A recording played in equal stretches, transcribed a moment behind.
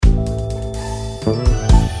Hello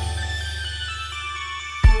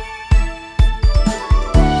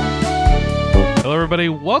everybody,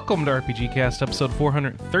 welcome to RPGCast episode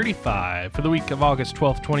 435 for the week of August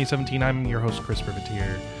 12th, 2017. I'm your host, Chris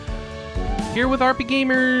Privateer, here with RP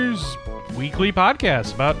Gamers weekly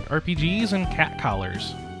podcast about RPGs and cat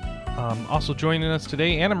collars. Also joining us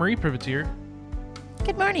today, Anna Marie Privateer.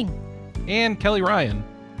 Good morning. And Kelly Ryan.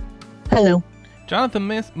 Hello.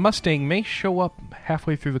 Jonathan Mustang may show up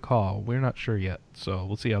halfway through the call. We're not sure yet, so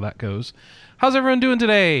we'll see how that goes. How's everyone doing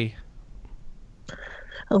today?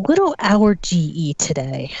 A little allergy-y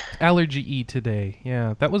today. Allergy-y today.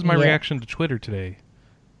 Yeah, that was my reaction to Twitter today.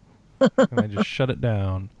 And I just shut it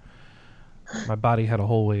down. My body had a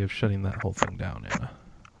whole way of shutting that whole thing down,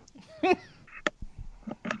 Anna.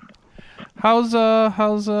 How's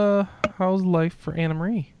life for Anna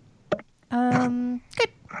Marie? Good.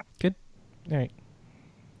 Good? All right.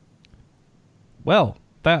 Well,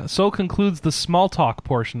 that so concludes the small talk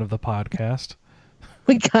portion of the podcast.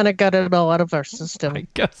 We kind of got it all out of our system. I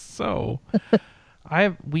guess so.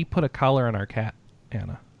 We put a collar on our cat,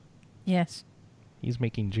 Anna. Yes. He's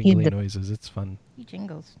making jingly noises. It's fun. He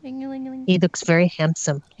jingles. Ding-a-ling-a-ling. He looks very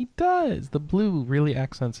handsome. He does. The blue really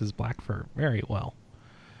accents his black fur very well.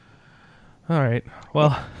 All right.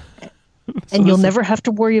 Well. And you'll never have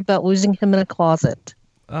to worry about losing him in a closet.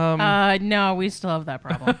 No, we still have that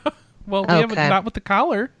problem. Well, we haven't, not with the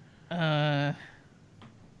collar.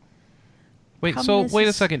 Wait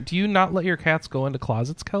a second. Do you not let your cats go into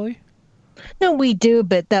closets, Kelly? No, we do,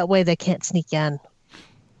 but that way they can't sneak in.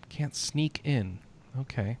 Can't sneak in.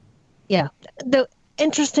 Okay. Yeah. Though,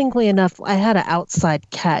 interestingly enough, I had an outside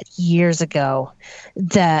cat years ago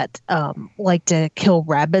that liked to kill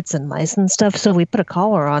rabbits and mice and stuff, so we put a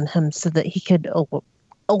collar on him so that he could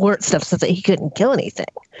alert stuff so that he couldn't kill anything.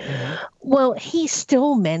 Mm-hmm. Well, he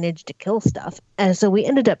still managed to kill stuff, and so we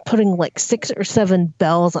ended up putting like 6 or 7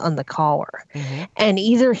 bells on the collar. Mm-hmm. And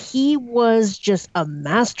either he was just a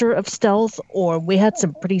master of stealth, or we had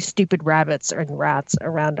some pretty stupid rabbits and rats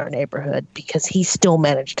around our neighborhood, because he still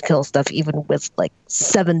managed to kill stuff even with like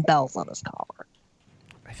 7 bells on his collar.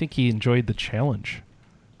 I think he enjoyed the challenge.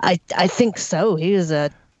 I think so. He was a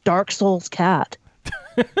Dark Souls cat.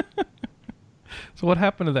 So what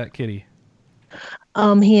happened to that kitty?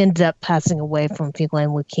 He ended up passing away from feline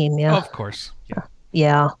leukemia. Oh, of course. Yeah.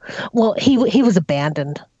 Yeah. Well, he was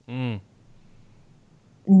abandoned. Mm.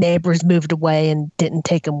 Neighbors moved away and didn't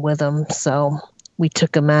take him with them, so we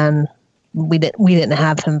took him in. We didn't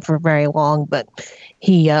have him for very long, but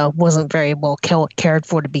he wasn't very well cared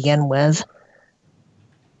for to begin with.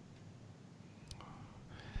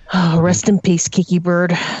 Oh, rest in peace, Kiki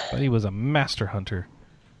Bird. But he was a master hunter.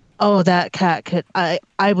 Oh, that cat could... I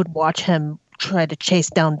would watch him try to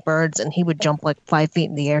chase down birds, and he would jump like 5 feet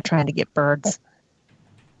in the air trying to get birds.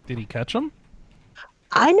 Did he catch them?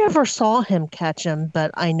 I never saw him catch them,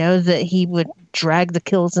 but I know that he would drag the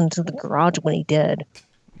kills into the garage when he did.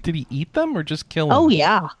 Did he eat them or just kill them? Oh,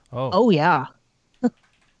 yeah. Oh yeah.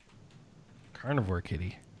 Carnivore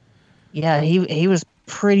kitty. Yeah, he was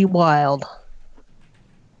pretty wild.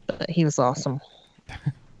 But he was awesome.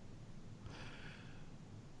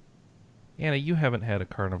 Anna, you haven't had a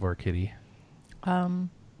carnivore kitty. No,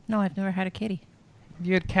 I've never had a kitty.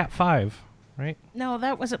 You had Cat 5, right? No,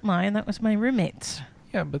 that wasn't mine. That was my roommate's.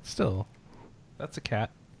 Yeah, but still. That's a cat.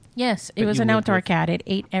 Yes, it was an outdoor cat. It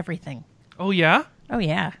ate everything. Oh, yeah? Oh,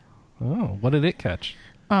 yeah. Oh, what did it catch?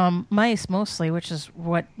 Mice mostly, which is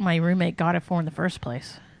what my roommate got it for in the first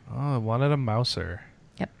place. Oh, I wanted a mouser.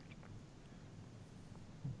 Yep.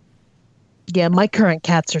 Yeah, my current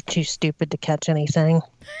cats are too stupid to catch anything.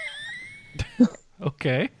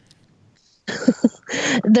 Okay.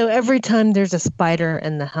 Though every time there's a spider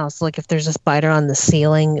in the house, like if there's a spider on the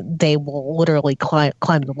ceiling, they will literally climb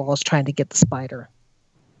the walls trying to get the spider.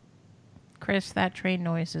 Chris, that train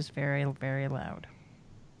noise is very, very loud.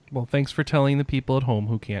 Well, thanks for telling the people at home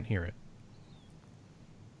who can't hear it.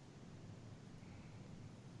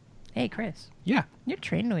 Hey, Chris. Yeah. Your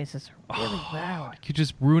train noises are really loud. You're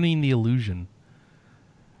just ruining the illusion.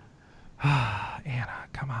 Anna,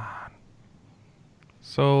 come on.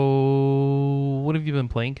 So, what have you been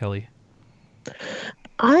playing, Kelly?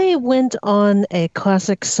 I went on a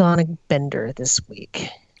classic Sonic bender this week.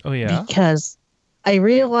 Oh, yeah? Because I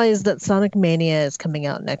realized that Sonic Mania is coming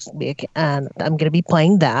out next week, and I'm going to be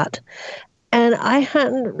playing that. And I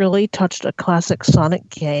hadn't really touched a classic Sonic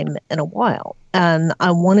game in a while, and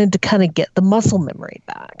I wanted to kind of get the muscle memory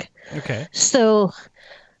back. Okay. So,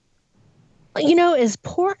 you know, as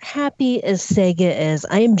port happy as Sega is,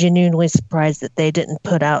 I am genuinely surprised that they didn't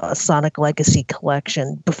put out a Sonic Legacy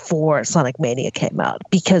collection before Sonic Mania came out,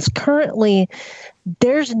 because currently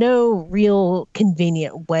there's no real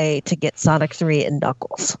convenient way to get Sonic 3 and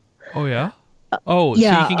Knuckles. Oh, yeah? Oh, so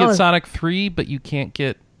yeah, you can get Sonic 3, but you can't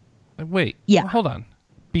get... Wait, Yeah. hold on.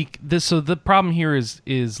 So the problem here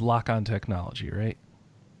is lock-on technology, right?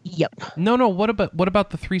 Yep. No, what about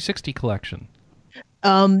the 360 collection?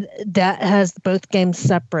 That has both games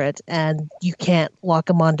separate, and you can't lock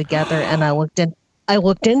them on together. And I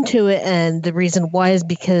looked into it, and the reason why is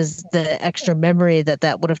because the extra memory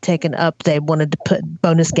that would have taken up, they wanted to put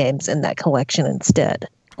bonus games in that collection instead.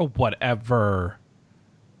 Oh, whatever.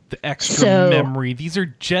 The extra memory. These are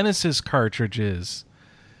Genesis cartridges.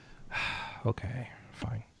 Okay,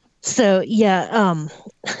 fine. So yeah,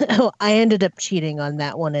 I ended up cheating on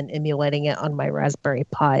that one and emulating it on my Raspberry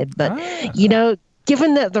Pi. But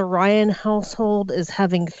given that the Ryan household is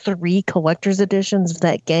having 3 collector's editions of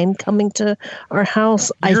that game coming to our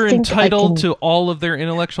house, you're I think entitled to all of their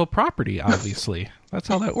intellectual property. Obviously, that's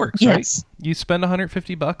how that works, yes. right? You spend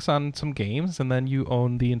 $150 on some games, and then you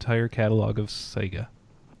own the entire catalog of Sega.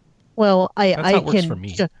 Well, That's how it works for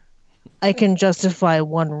me. I can justify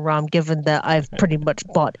one ROM given that I've pretty much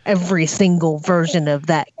bought every single version of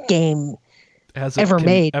that game As it ever can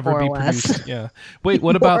made, ever more be or less. produced. Yeah. Wait,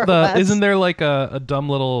 what about More or less. isn't there like a dumb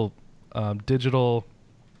little digital,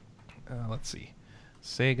 let's see,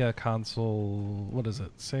 Sega console, what is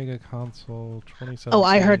it? Sega console 2017. Oh,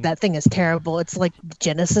 I heard that thing is terrible. It's like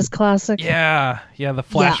Genesis Classic. Yeah, the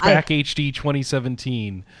Flashback HD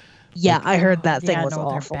 2017. Yeah, I heard that thing was they're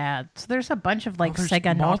awful. bad. So there's a bunch of like there's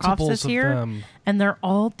Sega knockoffs multiples this of year, them. and they're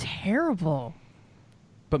all terrible.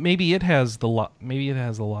 But maybe it has the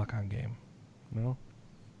lock-on game. No?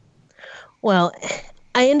 Well,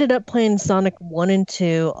 I ended up playing Sonic 1 and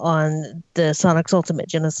 2 on the Sonic's Ultimate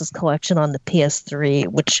Genesis Collection on the PS3,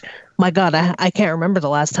 which, my God, I can't remember the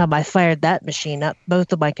last time I fired that machine up.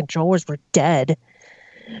 Both of my controllers were dead.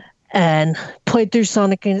 And played through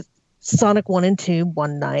Sonic 1 and 2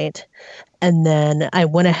 one night. And then I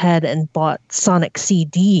went ahead and bought Sonic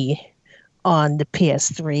CD on the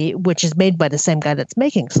PS3, which is made by the same guy that's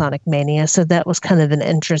making Sonic Mania. So that was kind of an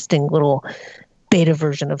interesting little beta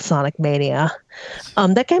version of Sonic Mania.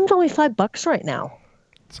 That game's only $5 right now.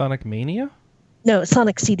 Sonic Mania? No,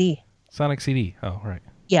 Sonic CD. Sonic CD. Oh, right.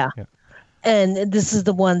 Yeah. And this is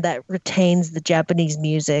the one that retains the Japanese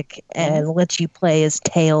music and lets you play as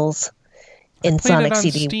Tails in Sonic it on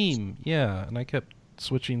CD. Steam. Yeah, and I kept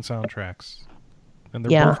switching soundtracks. And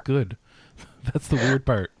they're both good. That's the weird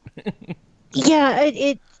part. Yeah,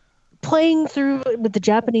 it playing through with the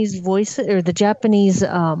Japanese voice or the Japanese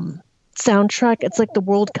soundtrack, it's like the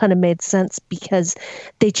world kind of made sense because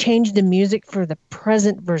they changed the music for the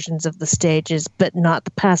present versions of the stages, but not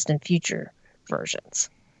the past and future versions.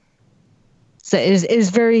 So it was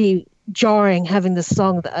very jarring having this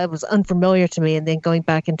song that was unfamiliar to me and then going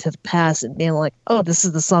back into the past and being like, oh, this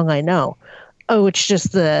is the song I know. Oh, it's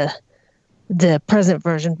just the present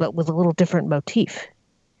version, but with a little different motif.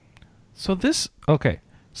 So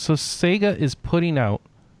Sega is putting out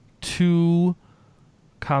 2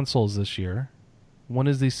 consoles this year. One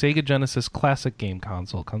is the Sega Genesis Classic Game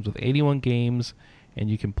Console. It comes with 81 games,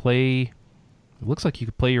 and you can play... It looks like you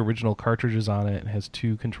could play your original cartridges on it. It has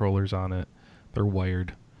 2 controllers on it. They're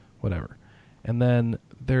wired, whatever. And then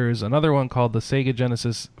there's another one called the Sega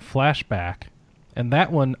Genesis Flashback, and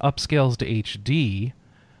that one upscales to HD,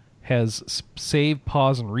 has save,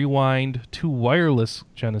 pause, and rewind, 2 wireless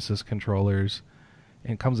Genesis controllers,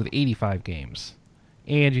 and comes with 85 games.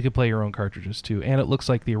 And you can play your own cartridges, too. And it looks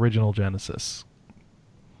like the original Genesis.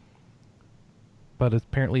 But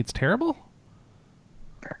apparently it's terrible?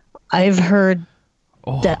 I've heard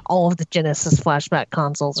that all of the Genesis flashback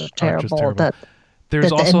consoles are terrible.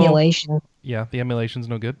 There's also the emulation. Yeah, the emulation's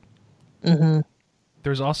no good. Mm-hmm.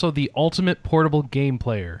 There's also the Ultimate Portable Game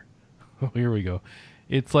Player. Oh, here we go.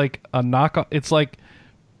 It's like a knockoff. It's like,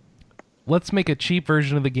 let's make a cheap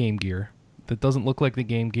version of the Game Gear that doesn't look like the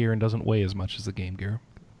Game Gear and doesn't weigh as much as the Game Gear.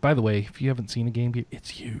 By the way, if you haven't seen a Game Gear, it's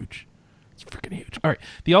huge. It's freaking huge. All right.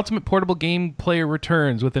 The Ultimate Portable Game Player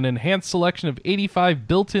returns with an enhanced selection of 85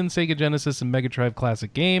 built-in Sega Genesis and Mega Drive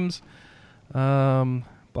classic games. Blah,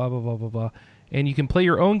 blah, blah, blah, blah. And you can play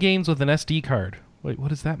your own games with an SD card. Wait, what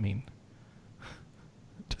does that mean?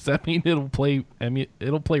 Does that mean it'll play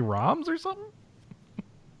ROMs or something?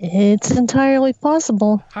 It's entirely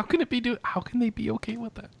possible. How can they be okay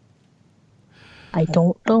with that? I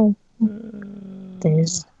don't know.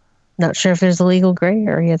 There's not sure if there's a legal gray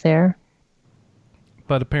area there.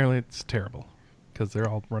 But apparently it's terrible because they're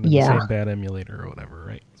all running the same bad emulator or whatever,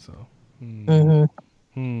 right? So,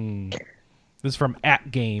 This is from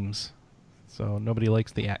At Games, so nobody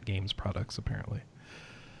likes the At Games products apparently.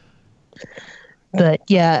 But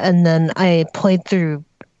yeah, and then I played through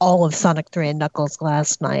all of Sonic 3 and Knuckles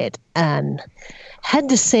last night and had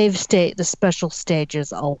to save state the special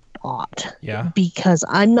stages a lot. Yeah. Because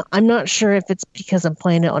I'm not sure if it's because I'm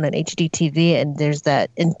playing it on an HD TV and there's that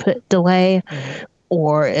input delay,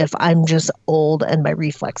 or if I'm just old and my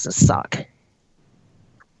reflexes suck.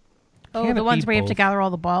 Oh, Can the it ones be where you have to both? gather all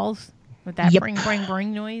the balls with that Yep. bring, bring,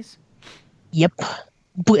 bring noise? Yep.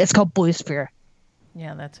 It's called Blue Sphere.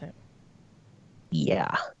 Yeah, that's it.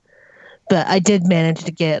 Yeah. But I did manage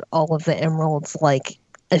to get all of the emeralds like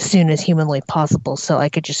as soon as humanly possible, so I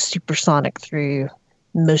could just supersonic through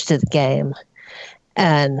most of the game.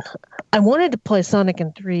 And I wanted to play Sonic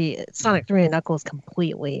 3 and Knuckles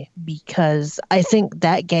completely because I think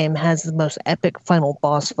that game has the most epic final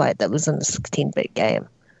boss fight that was in the 16-bit game.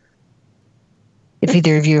 If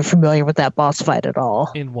either of you are familiar with that boss fight at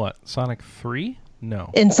all. In what? Sonic 3?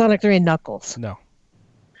 No. In Sonic 3 and Knuckles. No.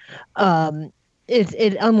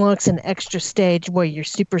 It unlocks an extra stage where you're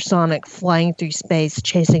supersonic flying through space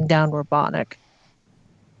chasing down Robotnik.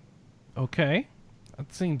 Okay.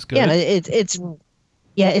 That seems good.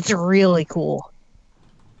 Yeah, it's really cool.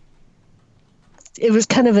 It was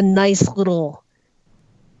kind of a nice little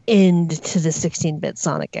end to the 16-bit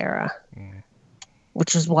Sonic era,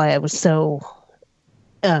 which is why I was so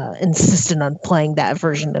insistent on playing that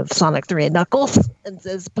version of Sonic 3 and Knuckles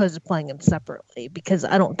as opposed to playing them separately, because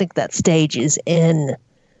I don't think that stage is in...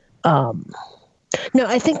 No,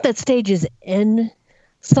 I think that stage is in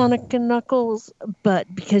Sonic and Knuckles,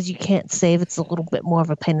 but because you can't save, it's a little bit more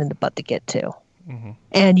of a pain in the butt to get to.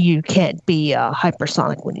 And you can't be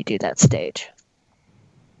hypersonic when you do that stage.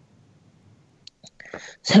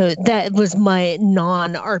 So that was my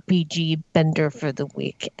non-RPG bender for the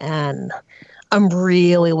week, and I'm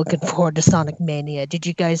really looking forward to Sonic Mania. Did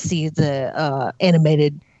you guys see the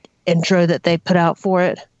animated intro that they put out for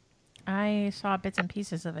it? I saw bits and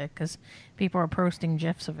pieces of it because people were posting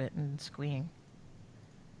GIFs of it and squeeing.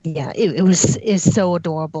 Yeah, it's so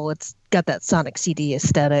adorable. It's got that Sonic CD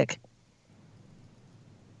aesthetic.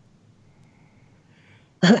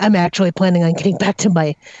 I'm actually planning on getting back to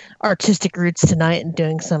my artistic roots tonight and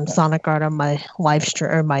doing some Sonic art on my live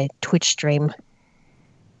stream or my Twitch stream,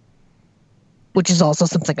 which is also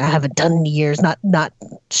something I haven't done in years. Not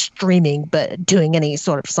streaming, but doing any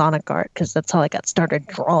sort of Sonic art, because that's how I got started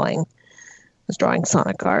drawing. Was drawing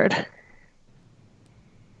Sonic art.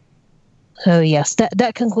 So yes,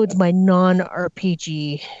 that concludes my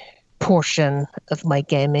non-RPG portion of my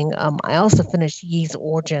gaming. I also finished Ys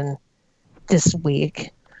Origin this week.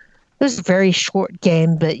 It was a very short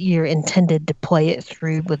game, but you're intended to play it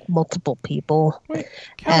through with multiple people. Wait,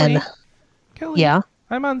 Kelly. And Kelly. yeah,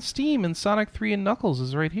 I'm on Steam and Sonic 3 and Knuckles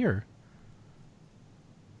is right here.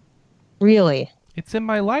 really? It's in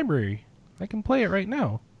my library. I can play it right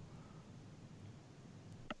now.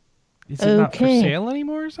 Is it not for Okay. sale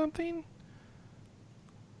anymore or something?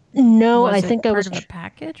 No, Was I it think I part was. of a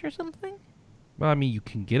package or something? Well, I mean, you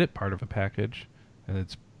can get it part of a package, and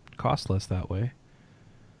it's costless that way.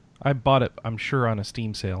 I bought it, I'm sure, on a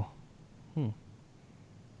Steam sale.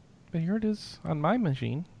 But here it is on my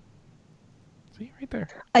machine. See, right there.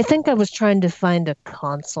 I think I was trying to find a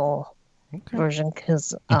console Okay. version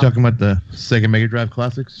because You talking about the Sega Mega Drive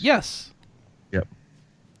Classics? Yes. Yep.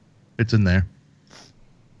 It's in there.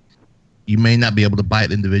 You may not be able to buy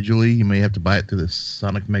it individually. You may have to buy it through the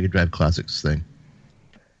Sonic Mega Drive Classics thing.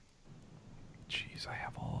 Jeez, I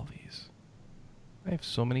have all of these. I have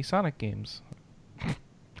so many Sonic games.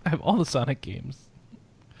 I have all the Sonic games.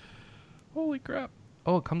 Holy crap.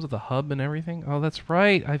 Oh, it comes with a hub and everything? Oh, that's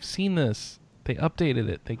right. I've seen this. They updated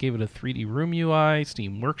it. They gave it a 3D Room UI,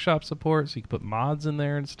 Steam Workshop support, so you can put mods in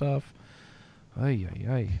there and stuff. Ay, ay,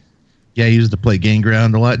 ay. Yeah, I use it to play Game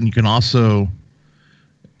Ground a lot, and you can also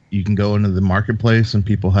go into the marketplace and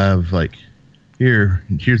people have like,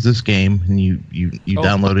 here's this game, and you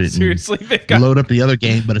download it. Seriously, and they've you got load up the other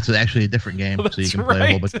game, but it's actually a different game, Oh, so you that's can play a whole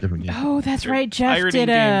right. bunch of different games. Oh, that's right. Jeff pirating did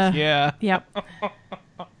a... games. Yeah. Yep.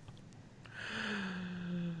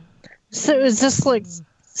 So is this like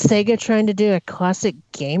Sega trying to do a classic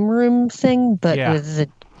game room thing, but Yeah. with the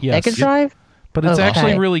Yes. Mega Drive? But it's Okay.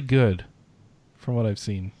 actually really good, from what I've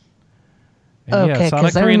seen. And Okay, yeah, 'cause Sonic I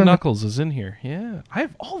 3 and remember- Knuckles is in here. Yeah. I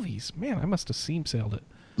have all these. Man, I must have Steam sailed it.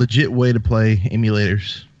 Legit way to play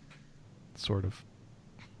emulators. Sort of.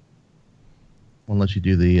 Won't let you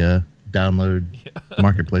do the download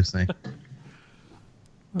marketplace thing.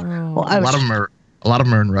 Well, I A was, lot of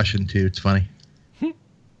them are in Russian too. It's funny.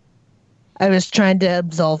 I was trying to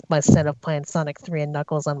absolve my sin of playing Sonic 3 and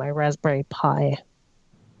Knuckles on my Raspberry Pi.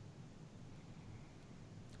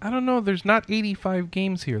 I don't know. There's not 85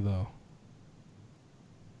 games here, though.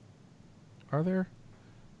 Are there?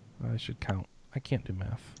 I should count. I can't do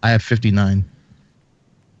math. I have 59.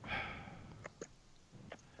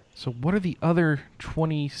 So what are the other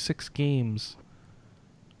 26 games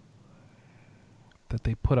that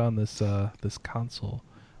they put on this this console?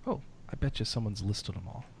 Oh, I bet you someone's listed them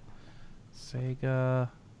all. Sega.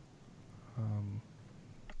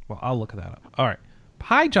 Well, I'll look that up. All right.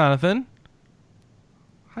 Hi, Jonathan.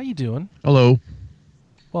 How you doing? Hello.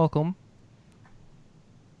 Welcome.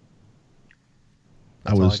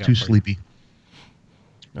 I was too sleepy.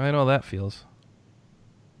 I know how that feels.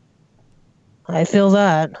 I feel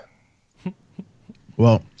that.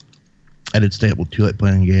 Well, I did stay up too late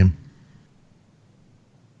playing a game.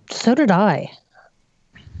 So did I.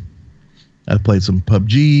 I played some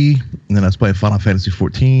PUBG, and then I was playing Final Fantasy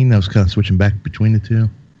 14. I was kind of switching back between the two.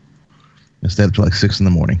 I stayed up till like 6 in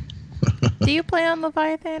the morning. Do you play on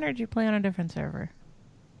Leviathan or do you play on a different server?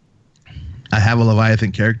 I have a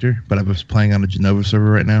Leviathan character, but I was playing on a Genova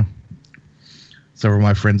server right now. Several of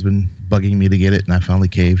my friends been bugging me to get it, and I finally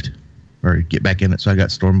caved. Or get back in it, so I got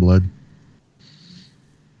Stormblood.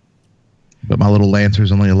 But my little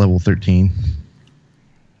Lancer's only a level 13.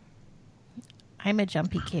 I'm a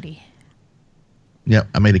jumpy kitty. Yep,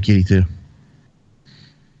 I made a kitty too.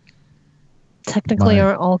 Technically,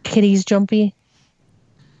 aren't all kitties jumpy?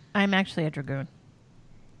 I'm actually a dragoon.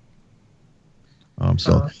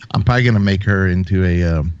 So I'm probably going to make her into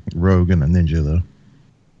a rogue and a ninja, though.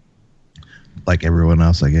 Like everyone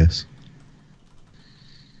else, I guess.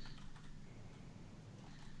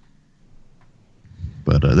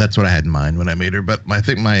 But that's what I had in mind when I made her. But I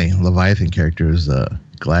think my Leviathan character is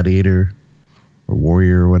Gladiator or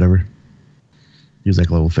Warrior or whatever. He was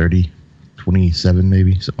like level 30, 27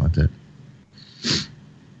 maybe, something like that.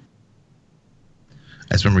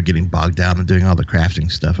 I just remember getting bogged down and doing all the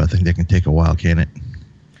crafting stuff. I think that can take a while, can it?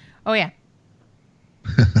 Oh, yeah.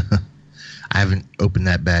 I haven't opened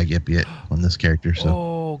that bag up yet on this character. So.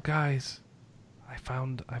 Oh, guys. I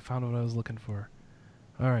found what I was looking for.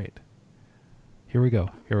 All right. Here we go.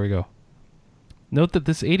 Note that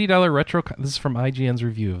this $80 retro... This is from IGN's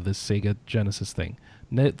review of this Sega Genesis thing.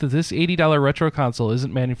 Note that this $80 retro console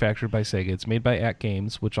isn't manufactured by Sega. It's made by AT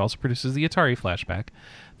Games, which also produces the Atari Flashback.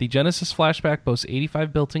 The Genesis Flashback boasts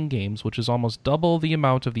 85 built-in games, which is almost double the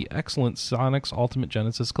amount of the excellent Sonic's Ultimate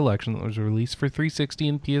Genesis Collection that was released for 360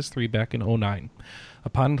 and PS3 back in 2009.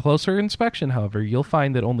 Upon closer inspection, however, you'll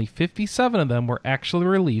find that only 57 of them were actually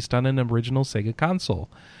released on an original Sega console.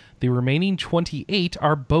 The remaining 28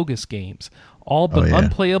 are bogus games, all but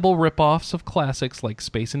unplayable rip-offs of classics like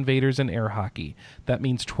Space Invaders and Air Hockey. That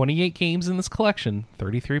means 28 games in this collection,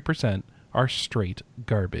 33%, are straight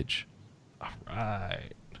garbage. All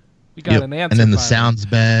right. We got an answer. And then the finally. sound's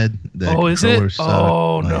bad. The is it? suck.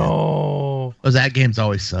 Oh, no. Those AT games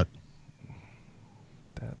always suck.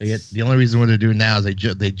 The only reason what they're doing now is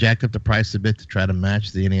they jacked up the price a bit to try to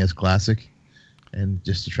match the NES Classic. And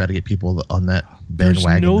just to try to get people on that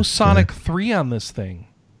bandwagon. There's no Sonic 3 on this thing.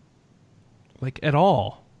 Like, at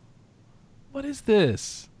all. What is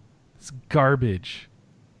this? It's garbage.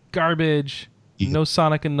 Garbage. Yeah. No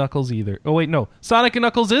Sonic and Knuckles either. Oh, wait, no. Sonic and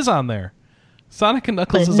Knuckles is on there. Sonic and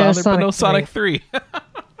Knuckles is on there, but no Sonic 3.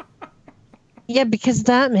 Yeah, because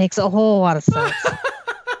that makes a whole lot of sense.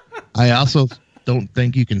 I also don't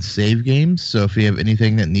think you can save games, so if you have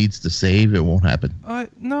anything that needs to save, it won't happen.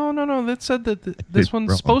 No. That said that this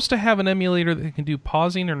one's supposed to have an emulator that can do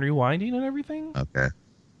pausing and rewinding and everything. Okay.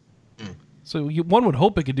 So one would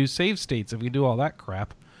hope it could do save states if we do all that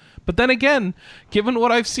crap. But then again, given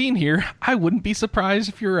what I've seen here, I wouldn't be surprised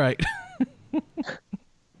if you're right.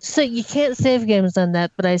 So you can't save games on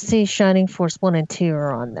that, but I see Shining Force 1 and 2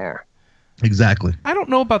 are on there. Exactly. I don't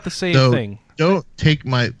know about the save thing. Don't take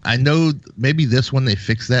my... I know maybe this one they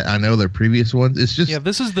fixed that. I know their previous ones. It's just... Yeah,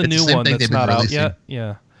 this is the new one that's not out yet.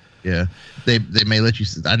 Yeah. Yeah. They may let you...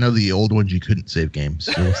 I know the old ones you couldn't save games.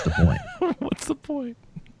 So what's the point? What's the point?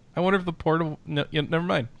 I wonder if the portable... No, yeah, never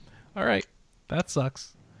mind. All right. That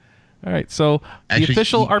sucks. All right. So the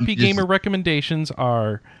official RP Gamer recommendations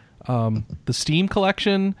are the Steam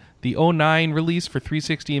Collection, the 09 release for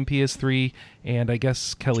 360 and PS3, and I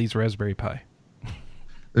guess Kelly's Raspberry Pi.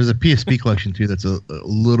 There's a PSP collection, too, that's a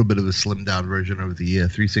little bit of a slimmed-down version of the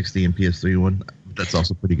 360 and PS3 one. That's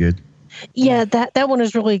also pretty good. Yeah, that one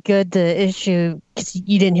is really good. The issue, cause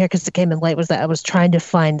you didn't hear because it came in late, was that I was trying to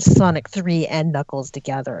find Sonic 3 and Knuckles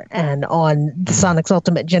together. And on the Sonic's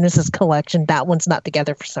Ultimate Genesis collection, that one's not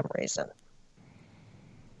together for some reason.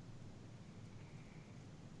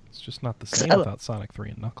 It's just not the same without Sonic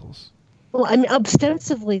 3 and Knuckles. Well, I mean,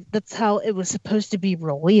 ostensibly, that's how it was supposed to be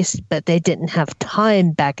released, but they didn't have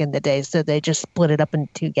time back in the day, so they just split it up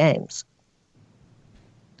into 2 games.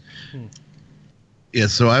 Yeah,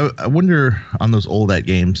 so I wonder on those old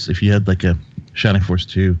games if you had like a Shining Force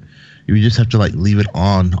 2, you would just have to like leave it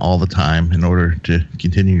on all the time in order to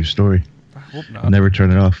continue your story. I hope not. Never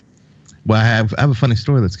turn it off. Well, I have a funny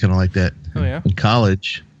story that's kind of like that. Oh, yeah? In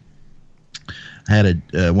college, I had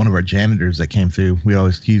one of our janitors that came through.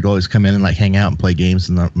 He'd always come in and like hang out and play games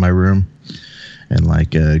in my room, and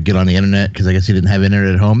like get on the internet because I guess he didn't have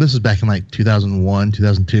internet at home. This was back in like 2001,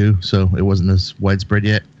 2002, so it wasn't as widespread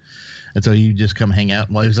yet. And so he'd just come hang out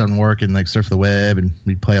while he was on work and like surf the web, and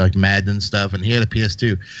we'd play like Madden and stuff. And he had a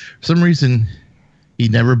PS2. For some reason, he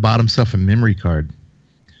never bought himself a memory card.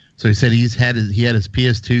 So he said he had his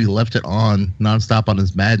PS2, left it on nonstop on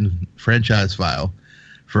his Madden franchise file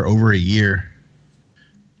for over a year,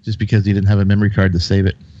 just because he didn't have a memory card to save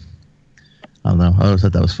it. I don't know. I always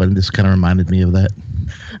thought that was funny. This kind of reminded me of that.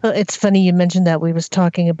 It's funny you mentioned that. We was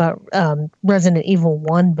talking about Resident Evil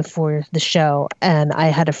 1 before the show, and I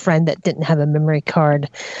had a friend that didn't have a memory card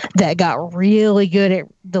that got really good at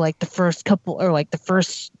the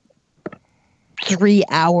first 3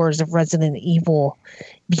 hours of Resident Evil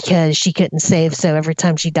because she couldn't save. So every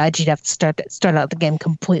time she died, she'd have to start out the game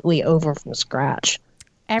completely over from scratch.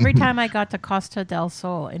 Every time I got to Costa del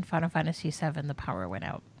Sol in Final Fantasy VII, the power went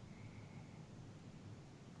out.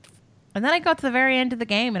 And then I got to the very end of the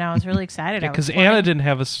game, and I was really excited. Because Anna didn't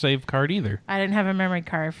have a save card either. I didn't have a memory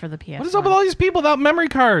card for the PS1. What is up with all these people without memory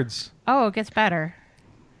cards? Oh, it gets better.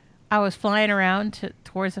 I was flying around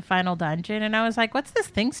towards the final dungeon, and I was like, what's this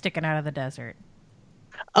thing sticking out of the desert?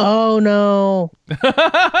 Oh, no.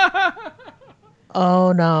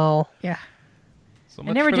 Oh, no. Yeah. So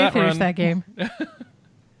I never did finish that game.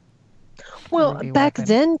 Well, back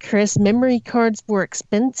then, Chris, memory cards were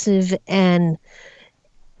expensive, and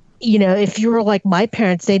if you were like my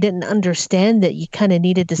parents, they didn't understand that you kind of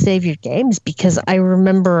needed to save your games, because I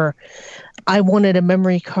remember I wanted a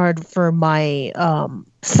memory card for my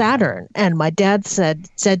Saturn, and my dad said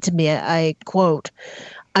to me, I quote,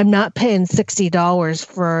 "I'm not paying $60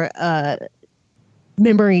 for a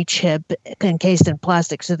memory chip encased in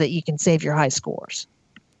plastic so that you can save your high scores."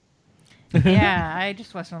 Yeah, I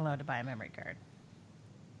just wasn't allowed to buy a memory card.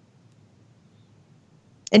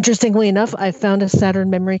 Interestingly enough, I found a Saturn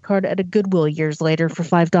memory card at a Goodwill years later for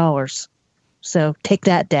 $5. So take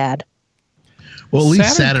that, Dad. Well, at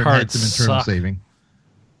least Saturn had cards some internal suck. saving.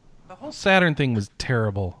 The whole Saturn thing was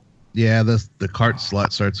terrible. Yeah, the cart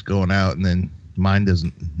slot starts going out, and then mine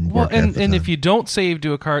doesn't work. And if you don't save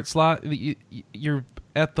to a cart slot, you're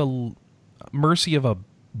at the mercy of a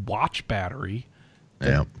watch battery.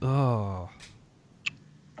 Yeah. Oh.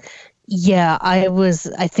 Yeah, I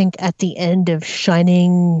think, at the end of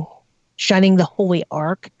shining the Holy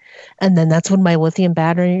Ark, and then that's when my lithium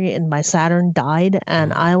battery in my Saturn died,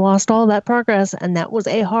 and I lost all that progress, and that was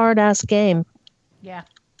a hard-ass game. Yeah.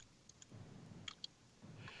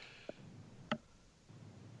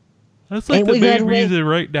 That's like the main reason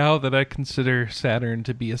right now that I consider Saturn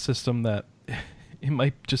to be a system that it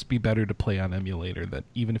might just be better to play on emulator, that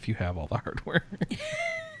even if you have all the hardware.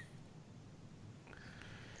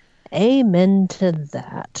 Amen to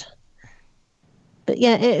that. But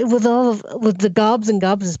yeah, with the gobs and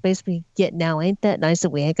gobs of space we get now, ain't that nice that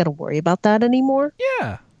we ain't got to worry about that anymore?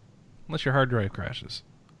 Yeah. Unless your hard drive crashes.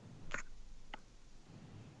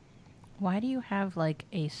 Why do you have like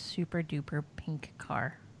a super duper pink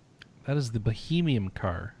car? That is the Bohemian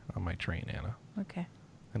car on my train, Anna. Okay.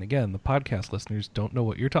 And again, the podcast listeners don't know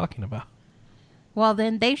what you're talking about. Well,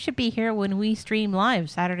 then they should be here when we stream live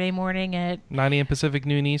Saturday morning at 9 a.m. Pacific,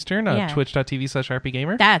 noon Eastern on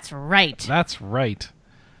twitch.tv/RPGamer. That's right. That's right.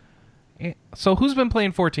 So who's been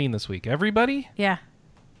playing 14 this week? Everybody? Yeah.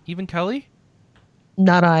 Even Kelly?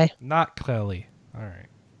 Not I. Not Kelly. All right.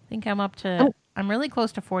 I think I'm up to... I'm really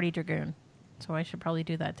close to 40 Dragoon. So I should probably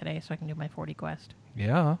do that today so I can do my 40 quest.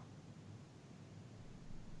 Yeah.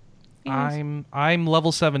 Yes. I'm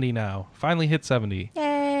level 70 now. Finally hit 70.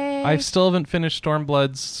 Yay! I still haven't finished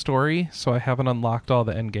Stormblood's story, so I haven't unlocked all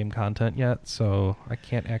the endgame content yet, so I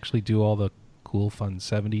can't actually do all the cool, fun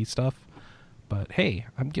 70 stuff. But hey,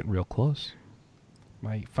 I'm getting real close.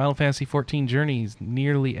 My Final Fantasy XIV journey is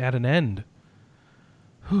nearly at an end.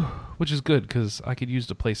 Which is good, because I could use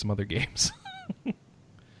to play some other games.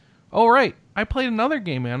 Oh, right. I played another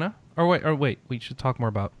game, Anna. Or wait. We should talk more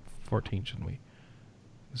about 14, shouldn't we?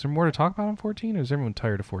 Is there more to talk about on 14, or is everyone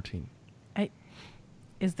tired of 14?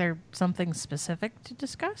 Is there something specific to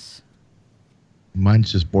discuss?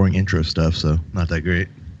 Mine's just boring intro stuff, so not that great.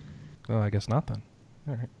 Oh, I guess not then.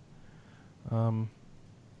 All right.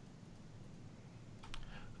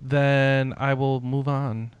 Then I will move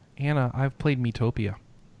on. Anna, I've played Miitopia.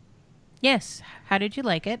 Yes. How did you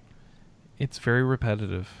like it? It's very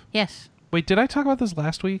repetitive. Yes. Wait, did I talk about this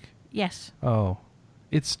last week? Yes. Oh,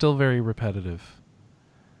 it's still very repetitive.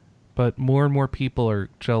 But more and more people are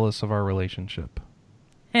jealous of our relationship.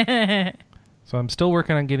 So I'm still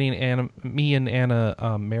working on getting me and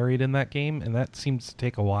Anna married in that game, and that seems to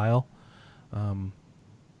take a while.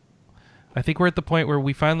 I think we're at the point where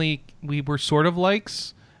we were sort of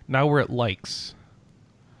likes. Now we're at likes.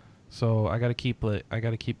 So I gotta keep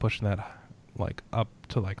pushing that like up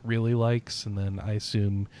to like really likes, and then I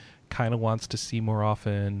assume kind of wants to see more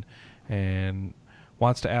often, and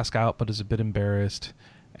wants to ask out but is a bit embarrassed.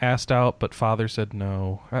 Asked out, but father said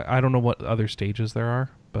no. I don't know what other stages there are,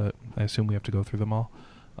 but I assume we have to go through them all.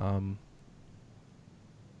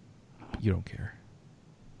 You don't care.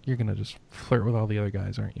 You're going to just flirt with all the other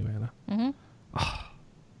guys, aren't you, Anna? Mm-hmm. Oh,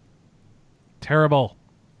 terrible.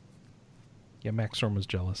 Yeah, Max Storm was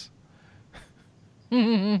jealous.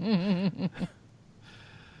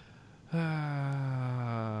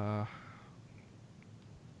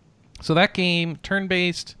 So that game,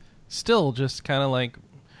 turn-based, still just kind of like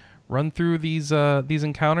run through these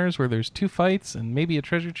encounters where there's 2 fights and maybe a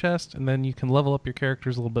treasure chest, and then you can level up your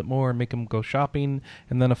characters a little bit more and make them go shopping,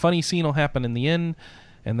 and then a funny scene will happen in the end,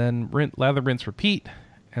 and then lather, rinse, repeat,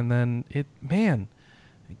 and then the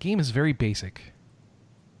game is very basic.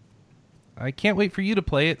 I can't wait for you to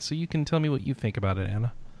play it so you can tell me what you think about it,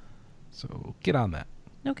 Anna. So get on that.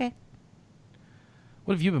 Okay.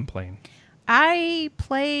 What have you been playing? I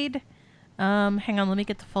played... hang on, let me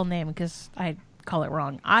get the full name because I call it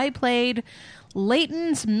wrong. I played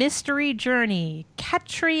Layton's Mystery Journey,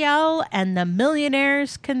 Catriel and the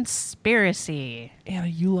Millionaire's Conspiracy. Anna,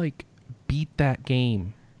 you beat that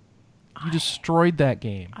game. You destroyed that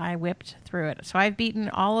game. I whipped through it. So I've beaten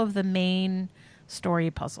all of the main story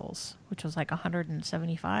puzzles, which was like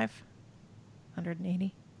 175,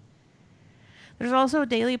 180. There's also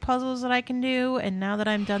daily puzzles that I can do, and now that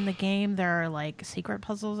I'm done the game, there are like secret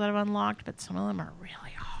puzzles that I've unlocked, but some of them are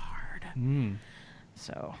really hard.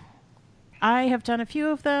 So I have done a few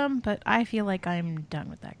of them, but I feel like I'm done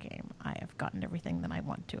with that game. I have gotten everything that I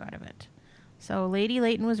want to out of it. So Lady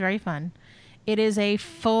Layton was very fun. It is a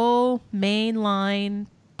full mainline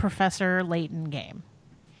Professor Layton game.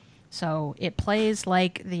 So it plays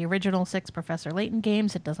like the original 6 Professor Layton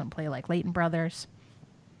games. It doesn't play like Layton Brothers.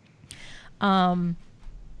 And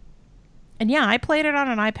yeah, I played it on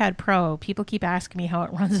an iPad Pro. People keep asking me how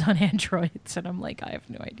it runs on Androids, and I'm like, I have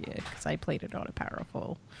no idea, because I played it on a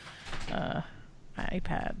powerful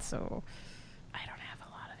iPad, so I don't have a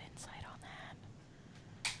lot of insight on that.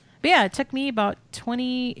 But yeah, it took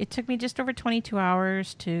me just over 22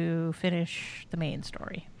 hours to finish the main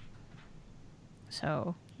story.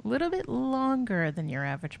 So a little bit longer than your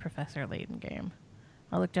average Professor Layton game.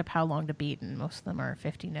 I looked up how long to beat, and most of them are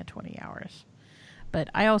 15 to 20 hours. But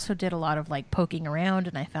I also did a lot of poking around,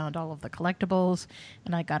 and I found all of the collectibles,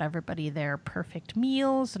 and I got everybody their perfect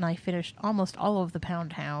meals, and I finished almost all of the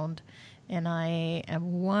Pound Hound, and I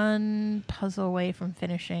am one puzzle away from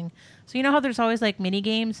finishing. So you know how there's always mini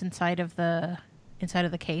games inside of the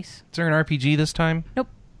case? Is there an RPG this time? Nope.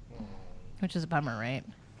 Which is a bummer, right?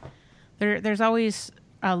 There's always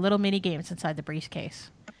little mini games inside the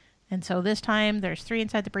briefcase. And so this time there's 3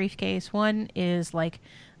 inside the briefcase. One is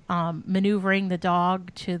maneuvering the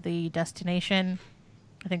dog to the destination.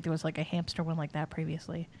 I think there was a hamster one like that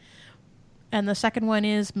previously. And the second one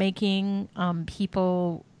is making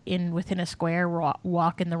people within a square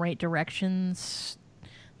walk in the right directions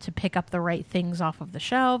to pick up the right things off of the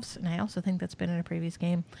shelves. And I also think that's been in a previous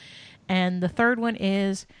game. And the third one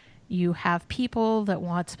is you have people that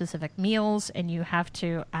want specific meals, and you have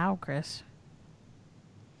to... Ow, Chris.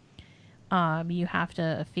 You have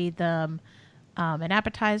to feed them an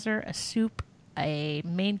appetizer, a soup, a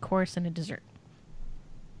main course, and a dessert.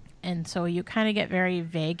 And so you kind of get very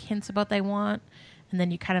vague hints about what they want, and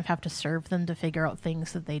then you kind of have to serve them to figure out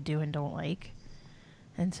things that they do and don't like.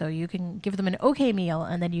 And so you can give them an okay meal,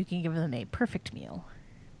 and then you can give them a perfect meal.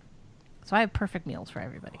 So I have perfect meals for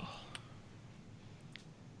everybody.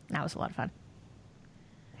 That was a lot of fun.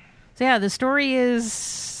 So yeah, the story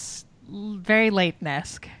is very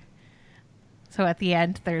Layton-esque. So at the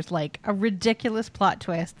end, there's a ridiculous plot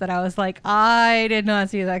twist that I was like, I did not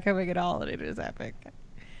see that coming at all, and it is epic.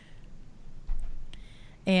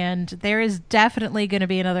 And there is definitely going to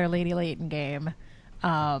be another Lady Layton game,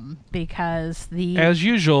 because as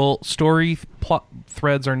usual, story plot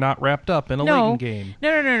threads are not wrapped up in a Layton game.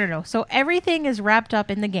 No. So everything is wrapped up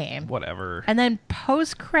in the game. Whatever. And then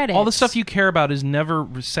post-credits... all the stuff you care about is never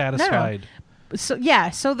satisfied. No. So yeah,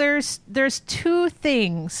 so there's 2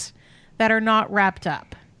 things that are not wrapped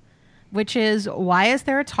up, which is, why is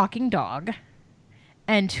there a talking dog,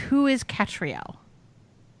 and who is Catriel?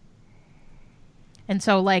 And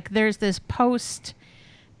so, like, there's this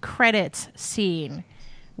post-credits scene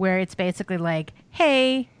where it's basically like,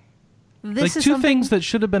 hey, this is two something... things that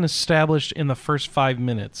should have been established in the first 5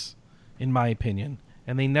 minutes, in my opinion,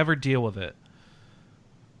 and they never deal with it.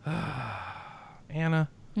 Anna,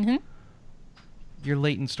 your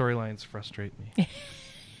latent storylines frustrate me.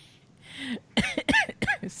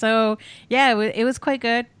 So, yeah, it was quite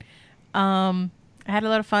good. I had a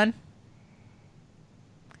lot of fun.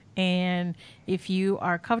 And if you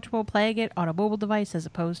are comfortable playing it on a mobile device as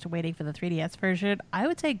opposed to waiting for the 3DS version, I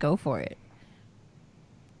would say go for it.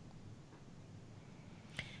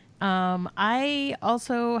 I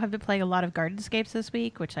also have been playing a lot of Gardenscapes this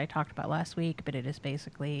week, which I talked about last week, but it is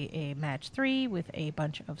basically a match 3 with a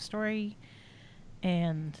bunch of story,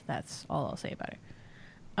 and that's all I'll say about it.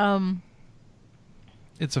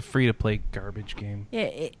 It's a free-to-play garbage game.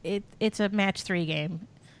 It's a match 3 game.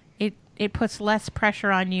 It puts less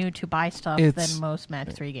pressure on you to buy stuff than most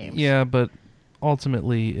match 3 games. Yeah, but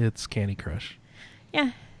ultimately it's Candy Crush.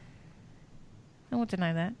 Yeah. I won't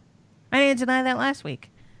deny that. I didn't deny that last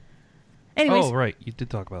week. Anyways. Oh, right. You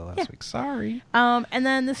did talk about it last week. Sorry. And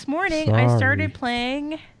then this morning I started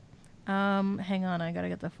playing... hang on, I gotta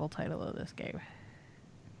get the full title of this game.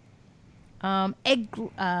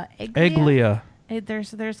 Egglia.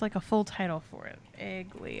 There's like a full title for it.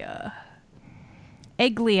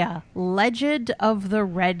 Egglia, Legend of the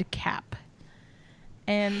Red Cap.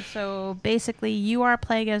 And so basically you are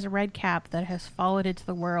playing as a red cap that has fallen into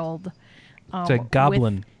the world. It's a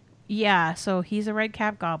goblin. Yeah, so he's a red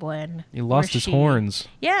cap goblin. He lost his horns.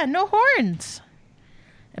 Yeah, no horns.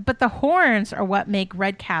 But the horns are what make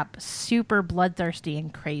red cap super bloodthirsty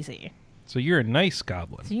and crazy. So you're a nice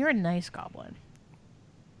goblin.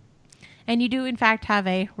 And you do, in fact, have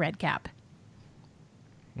a red cap.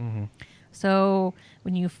 Mm-hmm. So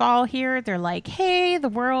when you fall here, they're like, hey, the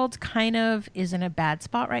world kind of is in a bad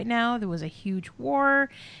spot right now. There was a huge war,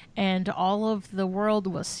 and all of the world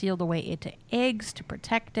was sealed away into eggs to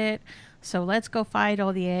protect it. So let's go find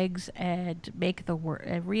all the eggs and make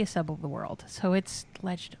reassemble the world. So it's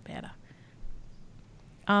Legend of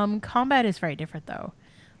Mana. Combat is very different, though.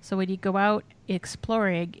 So when you go out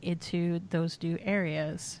exploring into those new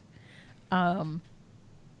areas...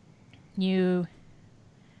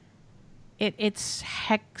 It's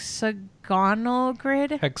hexagonal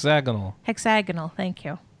grid? Hexagonal, thank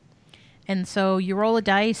you. And so you roll a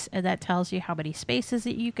dice, and that tells you how many spaces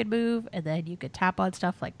that you could move, and then you could tap on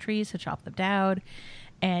stuff like trees to chop them down,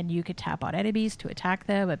 and you could tap on enemies to attack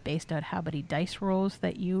them, but based on how many dice rolls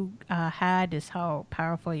that you had is how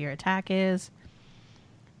powerful your attack is.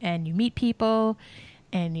 And you meet people,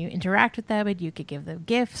 and you interact with them, and you could give them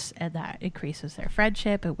gifts, and that increases their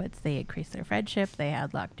friendship. And once they increase their friendship, they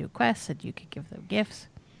unlock new quests, and you could give them gifts.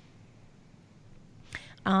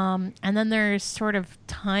 And then there's sort of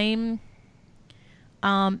time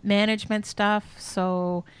management stuff.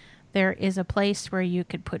 So there is a place where you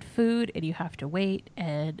could put food, and you have to wait,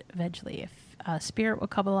 and eventually if a spirit will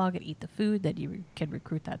come along and eat the food, then you can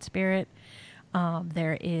recruit that spirit.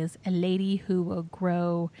 There is a lady who will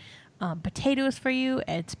grow... potatoes for you,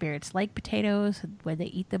 and spirits like potatoes. When they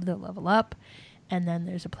eat them, they'll level up. And then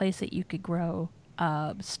there's a place that you could grow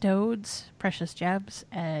stones, precious gems,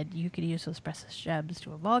 and you could use those precious gems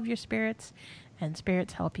to evolve your spirits. And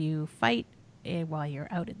spirits help you fight while you're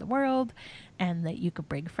out in the world, and that you could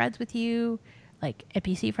bring friends with you, like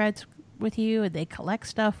NPC friends with you, and they collect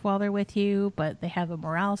stuff while they're with you, but they have a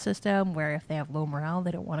morale system where if they have low morale, they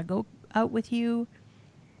don't want to go out with you.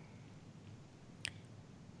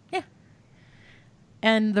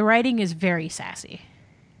 And the writing is very sassy.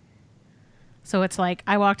 So it's like,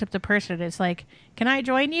 I walked up to the person, and it's like, can I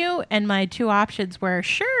join you? And my two options were,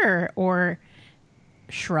 sure, or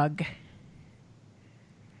shrug.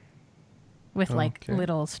 With, like,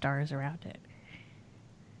 little stars around it.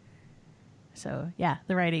 So, yeah,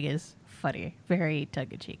 the writing is funny. Very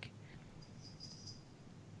tongue-in-cheek.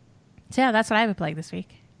 So, yeah, that's what I've been playing this week.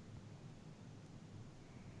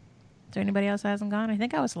 Is there anybody else that hasn't gone? I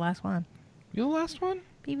think I was the last one. You the last one?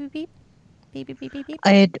 Beep, beep, beep. Beep, beep, beep, beep, beep.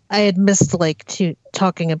 I had missed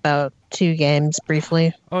talking about 2 games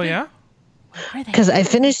briefly. Oh yeah, because I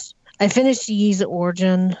finished Yee's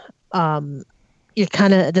Origin. You're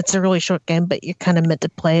kind of, it's a really short game, but you're kind of meant to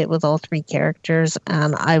play it with all 3 characters,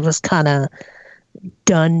 and I was kind of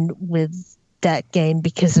done with that game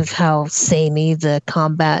because of how samey the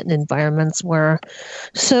combat and environments were.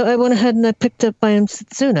 So I went ahead and I picked up I Am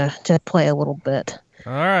Setsuna to play a little bit.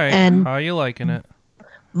 All right. And how are you liking it?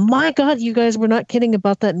 My God, you guys were not kidding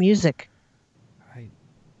about that music.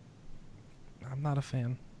 I'm not a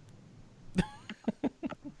fan.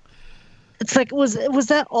 It's like was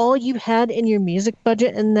that all you had in your music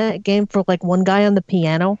budget in that game for like one guy on the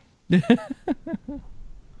piano?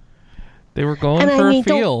 They were going And I for a mean,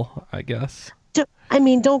 feel, I guess.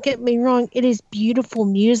 Don't get me wrong. It is beautiful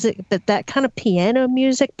music, but that kind of piano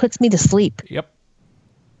music puts me to sleep. Yep.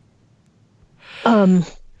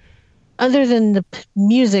 Other than the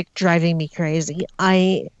music driving me crazy,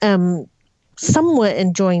 I am somewhat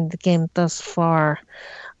enjoying the game thus far.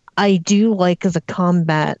 I do like the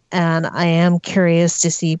combat, and I am curious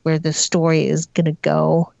to see where the story is going to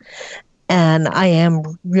go. And I am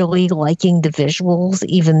really liking the visuals,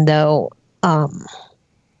 even though.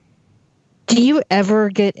 Do you ever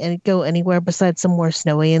go anywhere besides somewhere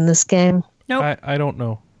snowy in this game? Nope. I don't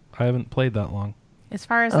know. I haven't played that long. As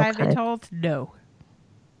far as I've been told, no.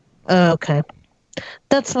 Okay.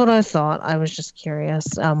 That's what I thought. I was just curious.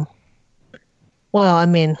 Well, I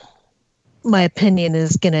mean, my opinion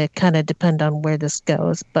is going to kind of depend on where this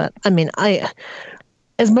goes. But, I mean,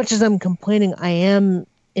 as much as I'm complaining, I am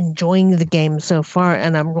enjoying the game so far,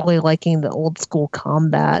 and I'm really liking the old school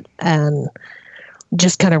combat and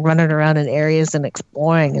just kind of running around in areas and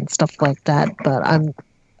exploring and stuff like that. But I'm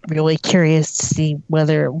really curious to see where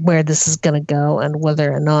this is going to go and whether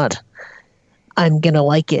or not I'm going to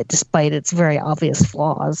like it, despite its very obvious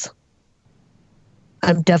flaws.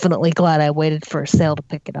 I'm definitely glad I waited for a sale to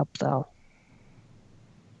pick it up, though.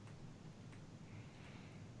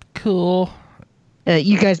 Cool.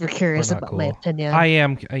 You guys were curious Or not about my cool. opinion. I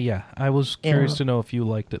am. Yeah, I was curious Yeah. to know if you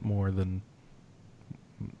liked it more than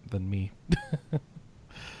me.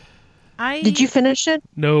 Did you finish it?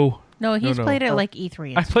 No. No, he's No. played it like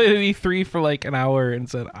E3. I played at E3 for like an hour and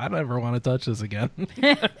said, I don't ever want to touch this again.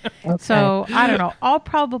 Okay. So, I don't know. I'll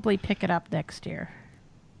probably pick it up next year.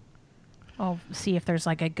 I'll see if there's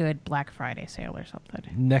like a good Black Friday sale or something.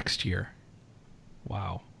 Next year.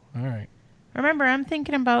 Wow. All right. Remember, I'm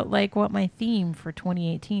thinking about like what my theme for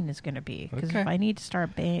 2018 is going to be. Because Okay. if I need to start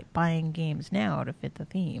buying games now to fit the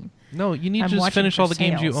theme. No, you need I'm to just watching finish for all the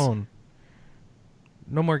games you sales. own.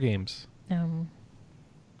 No more games.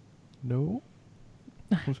 No?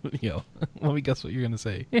 Yo, let me guess what you're going to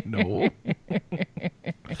say. No?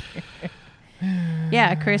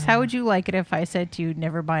 Yeah, Chris, how would you like it if I said to you,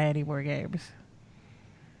 never buy any more games?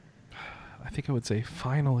 I think I would say,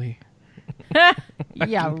 finally.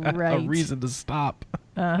 Yeah, right. A reason to stop.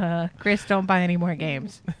 Chris, don't buy any more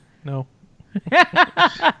games. No.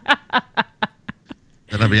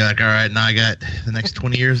 Then I'll be like, all right, now I got the next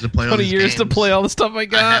 20 years to play all 20 these years to games. play all the stuff I I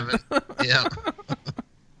got. haven't. Yeah.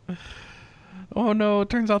 Oh no, it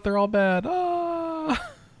turns out they're all bad.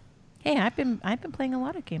 Ah. Hey, I've been playing a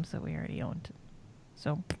lot of games that we already owned.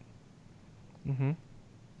 So, Mm-hmm.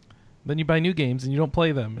 Then you buy new games and you don't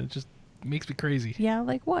play them. It just makes me crazy. yeah,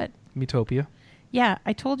 like what? Metopia. Yeah,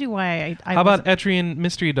 I told you why I How about Etrian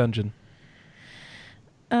Mystery Dungeon?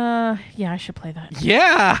 yeah, I should play that.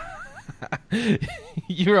 Yeah!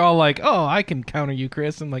 You're all like, oh, I can counter you,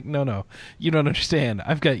 Chris. I'm like, no. You don't understand.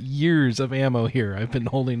 I've got years of ammo here I've been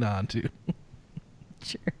holding on to.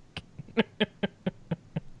 Jerk.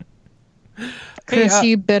 Chris, Hey,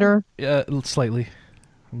 you bitter? Slightly.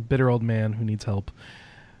 I'm a bitter old man who needs help.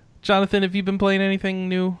 Jonathan, have you been playing anything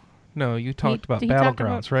new? No, you talked about He talked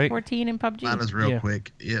Battlegrounds, about right? 14 in PUBG. Mine is real Yeah.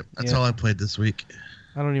 quick. Yep. That's Yeah. all I played this week.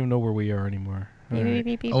 I don't even know where we are anymore. All Beep, right.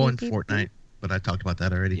 beep, beep, Oh, and beep, beep, Fortnite. But I talked about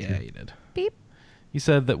that already, Yeah, too. you did. Beep. You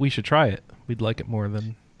said that we should try it. We'd like it more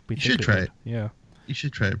than we You think should we try would. it. Yeah. You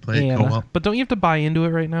should try to play it And, co-op. but don't you have to buy into it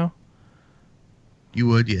right now? You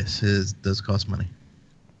would, yes. It does cost money.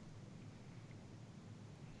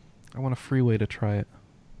 I want a free way to try it.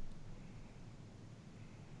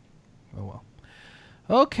 Oh, well.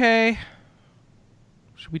 Okay.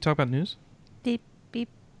 Should we talk about news? Beep, beep,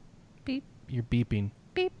 beep, You're beeping.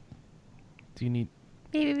 beep. Do you need...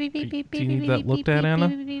 Beep, beep, beep, beep, Do you beep, need that beep, looked beep, at, beep, Anna?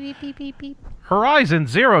 beep, beep, beep, beep, beep. Horizon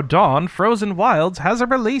Zero Dawn Frozen Wilds has a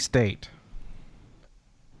release date.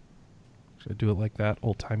 Should I do it like that?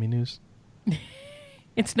 Old-timey news?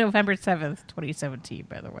 It's November 7th, 2017,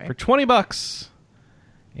 by the way. For $20.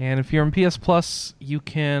 And if you're on PS Plus, you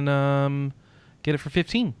can get it for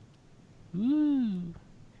 $15. Ooh.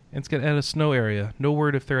 And it's going to add a snow area. No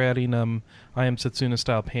word if they're adding I Am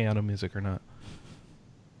Setsuna-style piano music or not.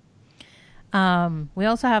 We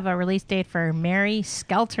also have a release date for Mary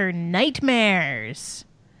Skelter Nightmares.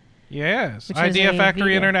 Yes. Which is Idea a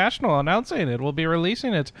Factory Vita. International announcing it will be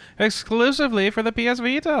releasing it exclusively for the PS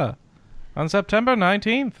Vita on September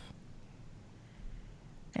 19th.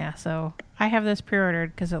 Yeah, so I have this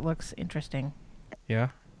pre-ordered because it looks interesting. Yeah.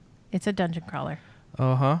 It's a dungeon crawler.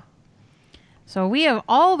 Uh-huh. So we have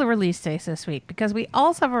all the release dates this week because we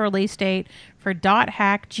also have a release date for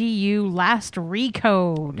 .hack GU Last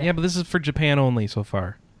Recode. Yeah, but this is for Japan only so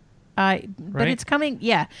far. But Right? it's coming,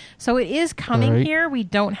 yeah. So it is coming Right. here. We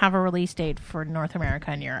don't have a release date for North America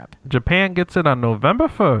and Europe. Japan gets it on November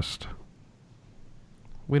 1st.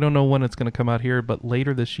 We don't know when it's going to come out here, but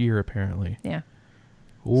later this year, apparently. Yeah.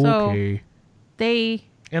 Okay.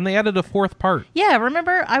 And they added a fourth part. Yeah,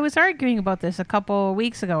 remember I was arguing about this a couple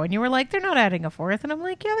weeks ago, and you were like, they're not adding a fourth. And I'm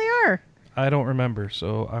like, yeah, they are. I don't remember,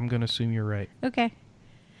 so I'm going to assume you're right. Okay.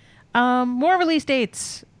 More release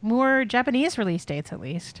dates. More Japanese release dates, at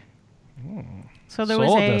least. So there was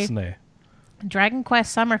Soul a Destiny. Dragon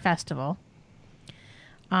Quest Summer Festival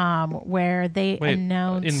where they Wait,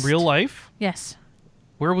 announced... in real life? Yes.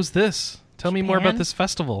 Where was this? Tell me more about Japan? this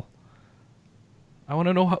festival. I want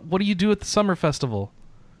to know, what do you do at the summer festival?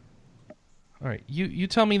 All right, you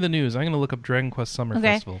tell me the news. I'm going to look up Dragon Quest Summer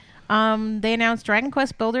Festival. They announced Dragon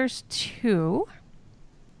Quest Builders 2,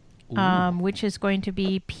 which is going to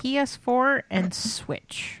be PS4 and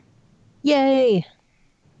Switch. Yay!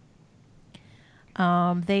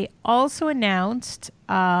 They also announced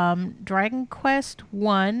Dragon Quest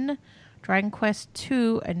 1, Dragon Quest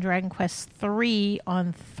 2, and Dragon Quest 3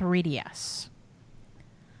 on 3DS.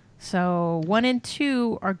 So 1 and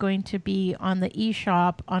 2 are going to be on the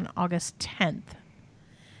eShop on August 10th.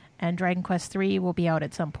 And Dragon Quest 3 will be out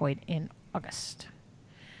at some point in August.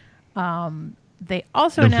 They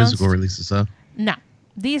also No announced... physical releases, huh? No.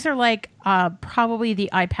 These are like probably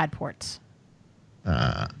the iPad ports.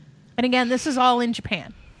 And again, this is all in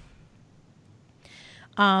Japan.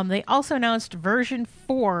 They also announced version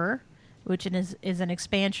 4, which is an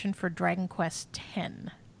expansion for Dragon Quest X.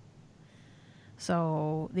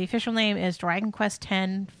 So the official name is Dragon Quest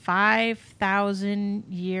X 5,000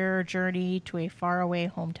 Year Journey to a Faraway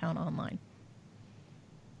Hometown Online.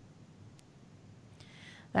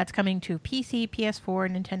 That's coming to PC, PS4,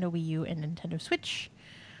 Nintendo Wii U, and Nintendo Switch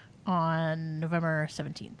on November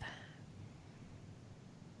 17th.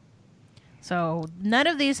 So none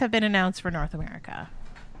of these have been announced for North America.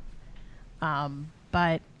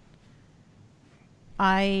 But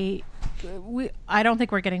I don't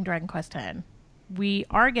think we're getting Dragon Quest X. We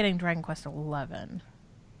are getting Dragon Quest 11.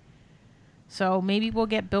 So maybe we'll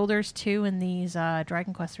get Builders 2 in these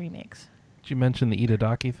Dragon Quest remakes. Did you mention the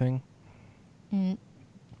Itadaki thing?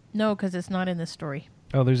 No, because it's not in this story.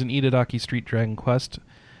 Oh, there's an Itadaki Street Dragon Quest.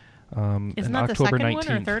 Isn't in that the October second 19th.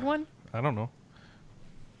 one or third one? I don't know.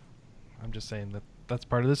 I'm just saying that's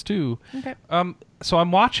part of this too. Okay. So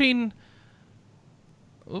I'm watching.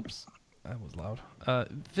 Oops, that was loud.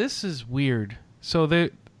 This is weird. So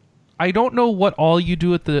I don't know what all you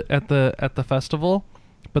do at the festival,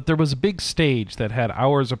 but there was a big stage that had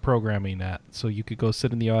hours of programming at, so you could go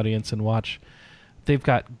sit in the audience and watch. They've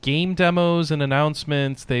got game demos and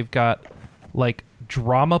announcements. They've got like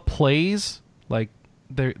drama plays, like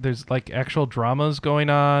there's like actual dramas going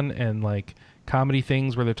on and like comedy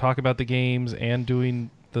things where they're talking about the games and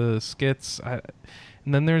doing the skits.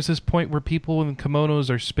 And then there's this point where people in kimonos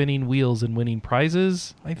are spinning wheels and winning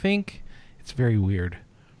prizes, I think. It's very weird.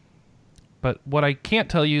 But what I can't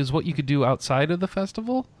tell you is what you could do outside of the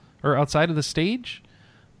festival or outside of the stage.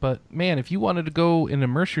 But man, if you wanted to go and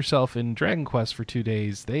immerse yourself in Dragon Quest for 2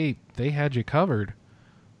 days, they had you covered.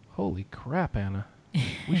 Holy crap, Anna.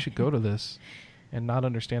 We should go to this and not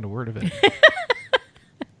understand a word of it.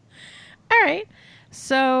 All right.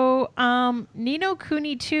 So, Ni no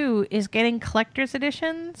Kuni 2 is getting collector's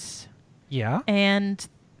editions. Yeah. And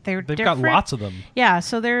they've got lots of them. Yeah,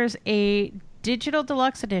 so there's a digital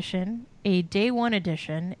deluxe edition, a day 1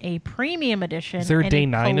 edition, a premium edition, Is there a day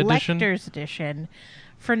 9 edition? collector's edition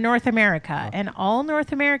for North America. And all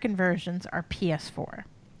North American versions are PS4.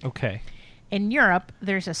 Okay. In Europe,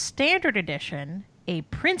 there's a standard edition, a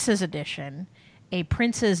Prince's edition, a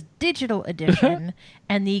Prince's digital edition,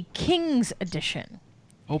 and the King's edition.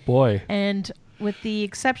 Oh boy. And with the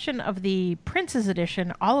exception of the Prince's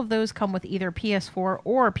edition, all of those come with either PS4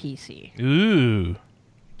 or PC. Ooh.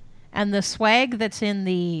 And the swag that's in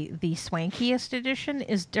the swankiest edition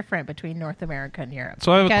is different between North America and Europe.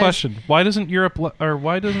 So I have a question. Why doesn't Europe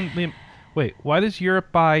why does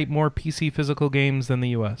Europe buy more PC physical games than the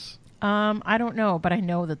US? I don't know, but I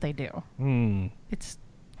know that they do. Hmm. It's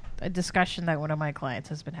a discussion that one of my clients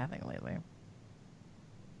has been having lately.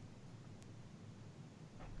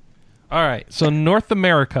 All right. So North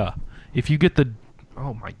America, if you get the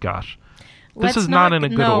oh my gosh. This is not in a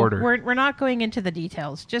good order. We're not going into the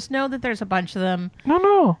details. Just know that there's a bunch of them.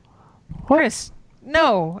 No. What? Chris,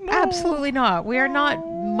 No, absolutely not. We are not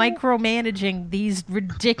micromanaging these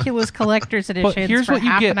ridiculous collector's editions here's for what you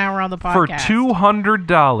half get an hour on the for podcast.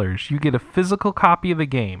 $200. You get a physical copy of the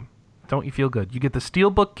game. Don't you feel good? You get the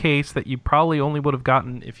steelbook case that you probably only would have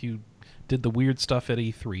gotten if you did the weird stuff at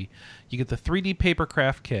E3. You get the 3D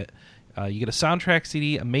papercraft kit. You get a soundtrack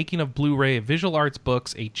CD, a making of Blu-ray, a visual arts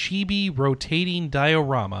books, a chibi rotating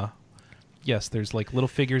diorama. Yes, there's like little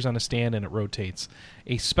figures on a stand and it rotates.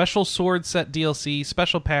 A special sword set DLC,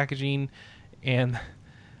 special packaging, and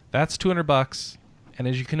that's $200. And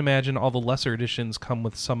as you can imagine, all the lesser editions come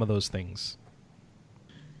with some of those things.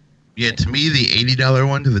 Yeah, to me, the $80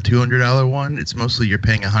 one to the $200 one, it's mostly you're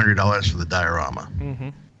paying $100 for the diorama. Mm-hmm.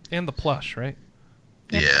 And the plush, right?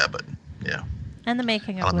 Yep. Yeah, but yeah. And the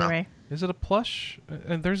making of I don't know. Blu-ray. Is it a plush?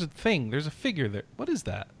 There's a thing. There's a figure there. What is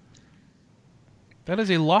that? That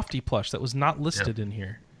is a Lofty plush that was not listed in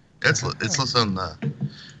here. It's listed on the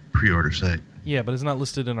pre-order site. Yeah, but it's not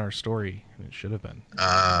listed in our story. It should have been.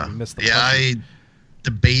 We missed the Yeah, plushie. I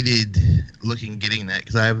debated getting that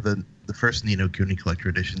because I have the first Ni no Kuni collector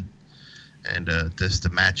edition, and just to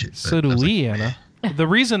match it. So do we, Anna. The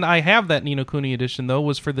reason I have that Ni no Kuni edition, though,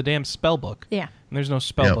 was for the damn spell book. Yeah. And there's no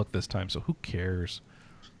spell book this time, so who cares?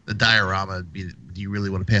 The diorama, do you really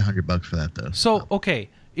want to pay $100 for that, though? So, okay,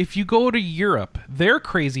 if you go to Europe, their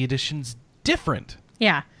crazy edition's different.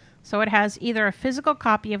 Yeah. So it has either a physical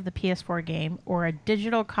copy of the PS4 game or a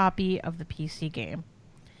digital copy of the PC game.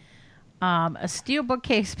 A steelbook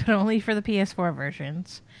case, but only for the PS4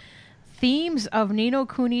 versions. Themes of Ni no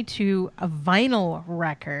Kuni to a vinyl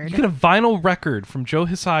record. You get a vinyl record from Joe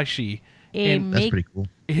Hisashi. That's pretty cool.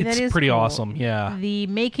 It's pretty awesome, yeah. The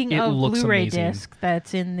making It of looks Blu-ray amazing. disc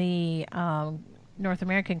that's in the North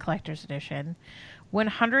American Collector's Edition.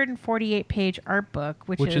 148-page art book,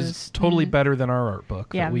 which is totally better than our art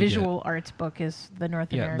book. Yeah, that we visual get. arts book is the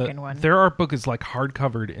North Yeah, American one. Their art book is like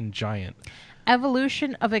hardcovered and giant.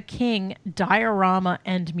 Evolution of a King diorama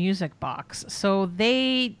and music box. So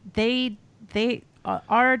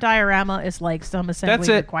our diorama is like some assembly That's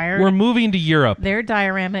it. required. We're moving to Europe. Their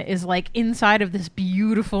diorama is like inside of this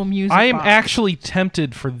beautiful music I am box. actually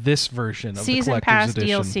tempted for this version of Season the Pass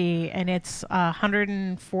collector's edition. DLC, and it's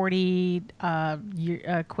 140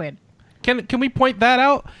 quid. Can we point that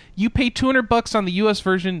out? You pay $200 on the US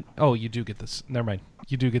version. Oh, you do get this. Never mind.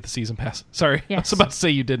 You do get the season pass. Sorry. Yes. I was about to say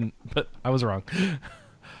you didn't, but I was wrong.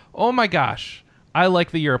 Oh my gosh. I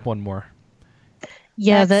like the Europe one more.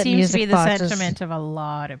 Yeah, that seems music to be the box sentiment of a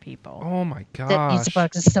lot of people. Oh my gosh. that music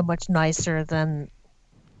box is so much nicer than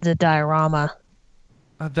the diorama.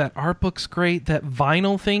 That art book's great. That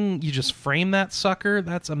vinyl thing, you just frame that sucker.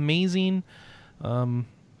 That's amazing.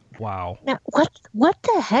 Wow. Now, what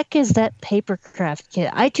the heck is that papercraft kit?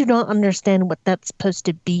 I do not understand what that's supposed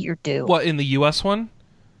to be or do. What, in the US one?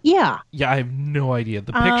 Yeah. Yeah, I have no idea.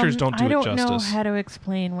 The pictures don't do I it don't justice. know how to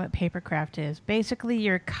explain what papercraft is. Basically,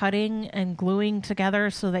 you're cutting and gluing together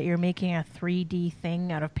so that you're making a 3D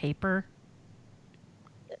thing out of paper.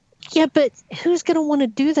 Yeah, but who's going to want to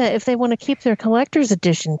do that if they want to keep their collector's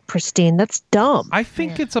edition pristine? That's dumb. I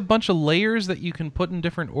think it's a bunch of layers that you can put in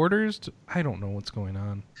different orders. I don't know what's going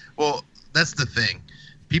on. Well, that's the thing.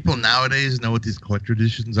 People nowadays know what these collector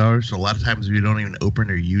editions are, so a lot of times we don't even open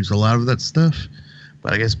or use a lot of that stuff.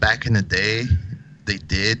 But I guess back in the day, they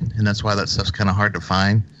did, and that's why that stuff's kind of hard to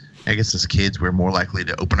find. I guess as kids, we're more likely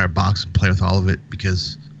to open our box and play with all of it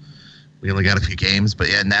because we only got a few games. But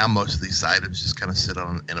yeah, now most of these items just kind of sit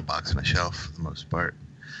in a box on a shelf for the most part.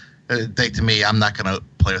 To me, I'm not going to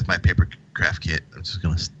play with my papercraft kit. I'm just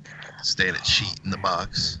going to stay in its sheet in the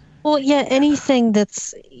box. Well, yeah, anything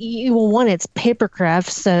that's you will want it's papercraft,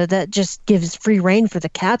 so that just gives free reign for the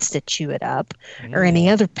cats to chew it up, or any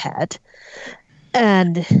other pet.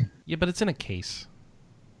 And Yeah, but it's in a case.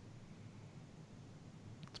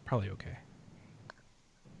 It's probably okay.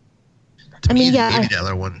 To I me, mean, the yeah,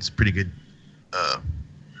 $80 one's pretty good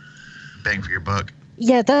bang for your buck.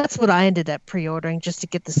 yeah, that's what I ended up pre-ordering just to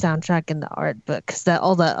get the soundtrack and the art book, because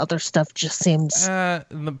all that other stuff just seems.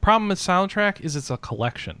 The problem with soundtrack is it's a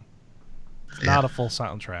collection. It's Yeah. not a full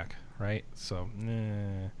soundtrack, right? So,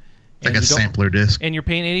 Like a sampler disc. And you're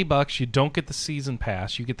paying $80. You don't get the season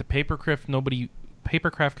pass. You get the papercraft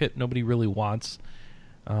kit nobody really wants,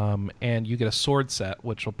 and you get a sword set,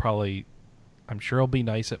 which will probably, I'm sure, will be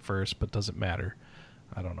nice at first, but doesn't matter.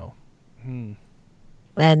 I don't know.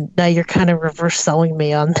 And now you're kind of reverse selling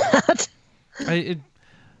me on that. You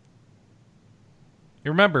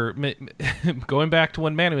remember, going back to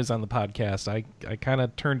when Manu was on the podcast, I kind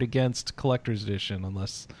of turned against collector's edition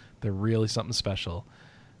unless they're really something special.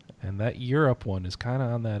 And that Europe one is kind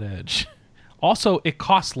of on that edge. Also, it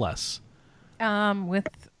costs less. With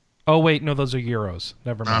Oh wait, no, those are euros.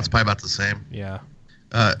 Never No, mind. it's probably about the same. Yeah,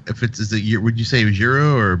 If it's is it would you say it was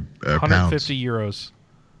euro or 150 pounds? euros.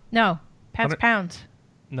 No, that's 100 pounds.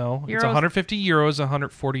 No, it's Euros. 150 euros,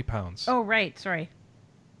 140 pounds. Oh, right. Sorry.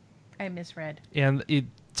 I misread. And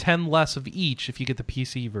 10 less of each if you get the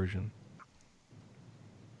PC version.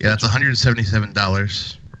 Yeah, it's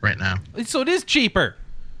 $177 right now. So it is cheaper.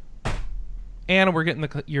 And we're getting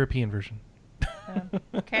the European version.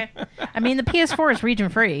 Okay. I mean, the PS4 is region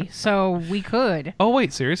free, so we could. Oh,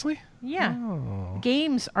 wait, seriously? Yeah. Oh.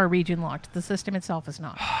 Games are region locked. The system itself is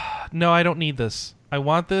not. No, I don't need this. I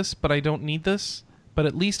want this, but I don't need this. But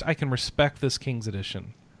at least I can respect this King's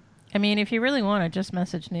Edition. I mean, if you really want to, just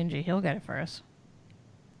message Ninja. He'll get it for us.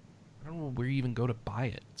 I don't know where you even go to buy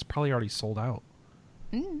it. It's probably already sold out.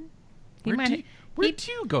 Mm. Where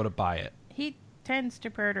do you go to buy it? He tends to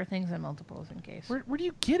pre-order things in multiples in case. Where do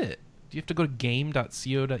you get it? Do you have to go to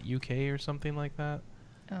game.co.uk or something like that?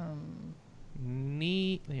 Let's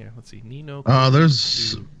see. Nino.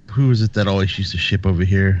 There's who is it that always used to ship over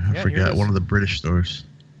here? I Yeah, here it forgot. is. One of the British stores.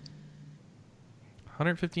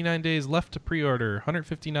 159 days left to pre-order.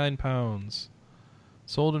 159 pounds.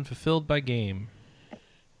 Sold and fulfilled by game.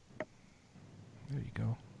 There you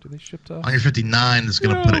go. Do they ship to us? 159 is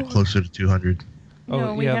going to put it closer to 200. No,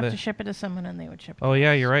 Oh, we'd yeah, have the- to ship it to someone and they would ship it. Oh to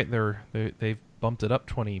yeah, us. you're right. They've bumped it up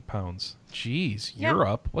 20 pounds. Jeez, Yeah.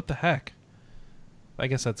 Europe. What the heck? I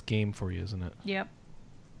guess that's game for you, isn't it? Yep.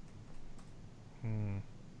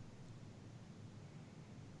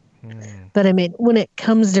 But I mean, when it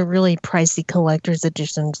comes to really pricey collector's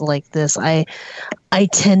editions like this, I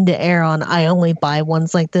tend to err on I only buy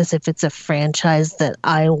ones like this if it's a franchise that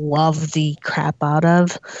I love the crap out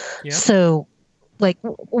of. Yeah. So, like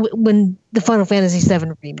when the Final Fantasy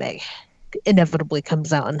VII remake inevitably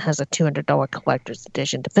comes out and has a $200 collector's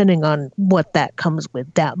edition, depending on what that comes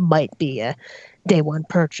with, that might be a day one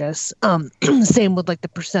purchase. Same with like the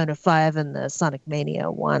Persona 5 and the Sonic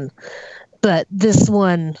Mania one. But this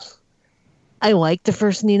one, I like the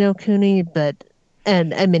first Ni no Kuni,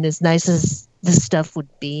 and I mean, as nice as this stuff would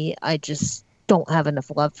be, I just don't have enough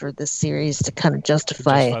love for this series to kind of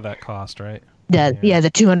justify that cost, right? that. Yeah, the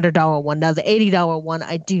 $200 one. Now the $80 one,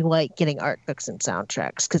 I do like getting art books and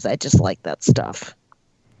soundtracks because I just like that stuff.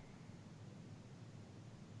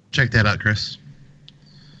 Check that out, Chris.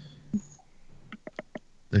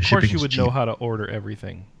 Of course, you would know how to order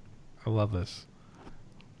everything. I love this.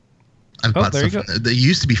 I've bought there you stuff. There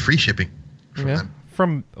used to be free shipping.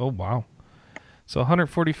 Wow. So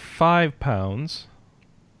 145 pounds.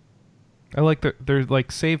 I like they're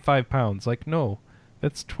like save 5 pounds. Like no,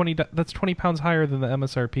 that's 20 pounds higher than the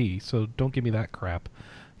MSRP. So don't give me that crap.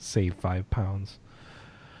 Save 5 pounds.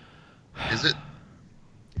 Is it?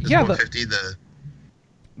 Is Yeah, 150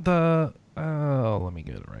 let me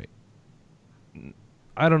get it right.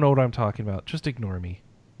 I don't know what I'm talking about. Just ignore me.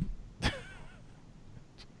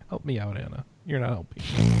 Help me out, Anna. You're not helping.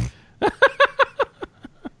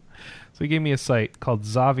 So he gave me a site called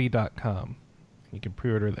Zavi.com. You can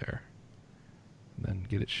pre-order there. And then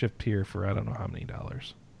get it shipped here for I don't know how many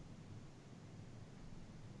dollars.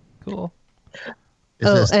 Cool. It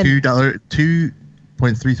says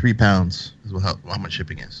 $2.33 pounds is how much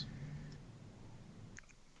shipping is.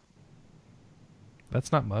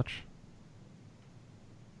 That's not much.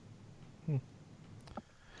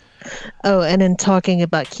 Oh, and in talking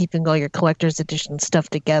about keeping all your collector's edition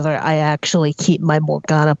stuff together, I actually keep my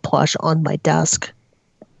Morgana plush on my desk.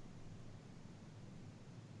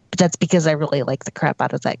 But that's because I really like the crap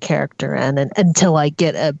out of that character, and until I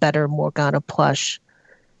get a better Morgana plush,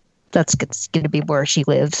 that's going to be where she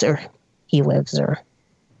lives, or he lives, or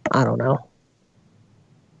I don't know.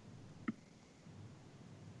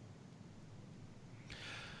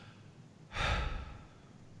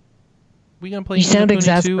 We gonna play You Ni no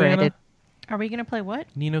sound Kuni 2, Anna? exasperated. Are we going to play what?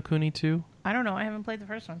 Ni no Kuni 2? I don't know. I haven't played the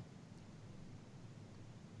first one.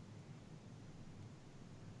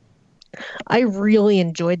 I really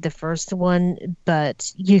enjoyed the first one,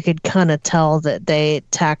 but you could kind of tell that they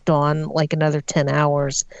tacked on like another 10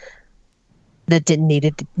 hours that didn't need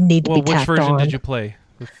to be Well, which tacked version on. did you play?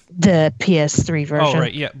 The PS3 version. Oh,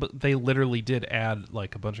 right, yeah, but they literally did add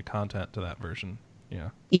like a bunch of content to that version. Yeah,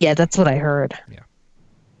 Yeah, that's what I heard.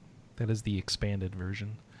 that is the expanded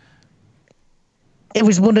version. It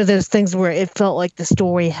was one of those things where it felt like the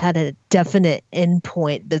story had a definite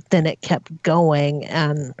endpoint, but then it kept going,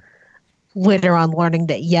 and later on learning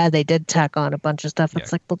that, yeah, they did tack on a bunch of stuff. Yeah.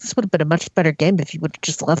 It's like, well, this would have been a much better game if you would have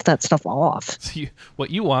just left that stuff off. So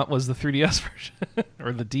what you want was the 3DS version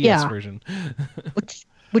or the DS Yeah. version,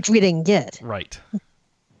 Which we didn't get. right?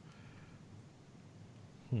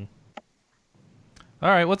 All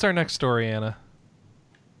right, what's our next story, Anna?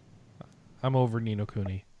 I'm over Ni no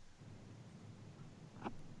Kuni.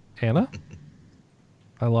 Anna?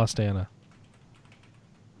 I lost Anna.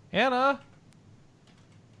 Anna!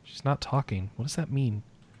 She's not talking. What does that mean?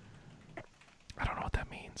 I don't know what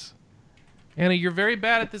that means. Anna, you're very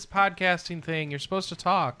bad at this podcasting thing. You're supposed to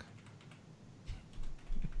talk.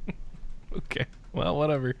 Okay. Well,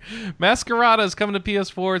 whatever. Masquerada is coming to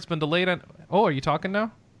PS4. It's been delayed on... Oh, are you talking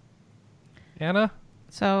now? Anna?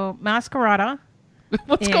 So, Masquerada.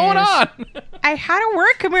 What's going on? I had a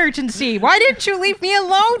work emergency. Why didn't you leave me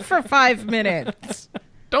alone for 5 minutes?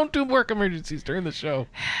 Don't do work emergencies during the show.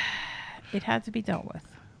 It had to be dealt with.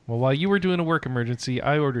 Well, while you were doing a work emergency,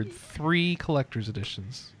 I ordered 3 collector's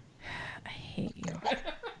editions. I hate you.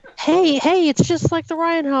 Hey, it's just like the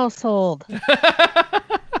Ryan household.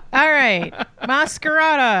 All right.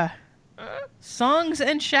 Masquerada. Songs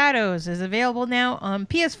and Shadows is available now on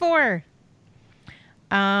PS4.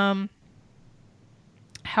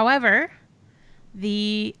 However,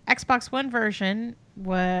 the Xbox One version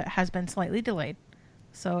has been slightly delayed.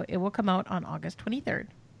 So it will come out on August 23rd.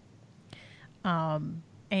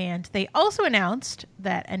 And they also announced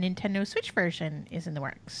that a Nintendo Switch version is in the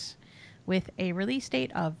works with a release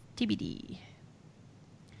date of TBD.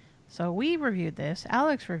 So we reviewed this.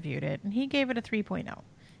 Alex reviewed it, and he gave it a 3.0.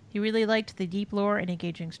 He really liked the deep lore and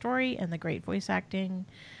engaging story and the great voice acting,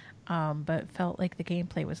 but felt like the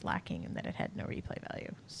gameplay was lacking and that it had no replay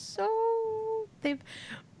value. So they've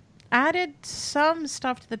added some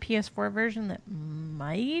stuff to the PS4 version that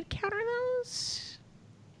might counter those.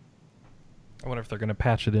 I wonder if they're going to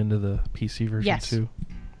patch it into the PC version too.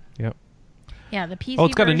 Yep. Yeah, the PC. Oh,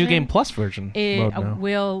 it's got a New version, Game Plus version. It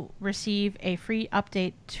will receive a free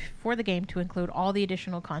update for the game to include all the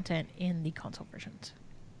additional content in the console versions.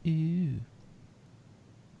 Ew.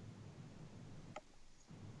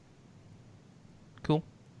 Cool.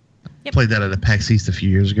 Yep. Played that at a PAX East a few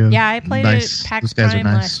years ago. Yeah, I played it at PAX Prime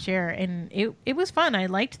nice. last year, and it was fun. I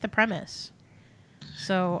liked the premise.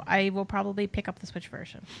 So I will probably pick up the Switch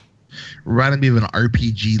version. Reminded me of an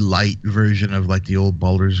RPG light version of like the old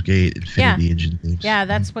Baldur's Gate Infinity Engine games. Yeah,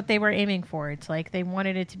 that's what they were aiming for. It's like they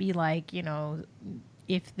wanted it to be like, you know,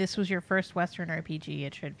 if this was your first Western RPG,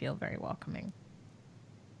 it should feel very welcoming.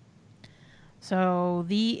 So,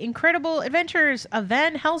 The Incredible Adventures of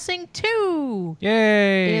Van Helsing 2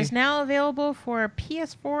 Yay! is now available for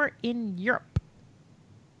PS4 in Europe.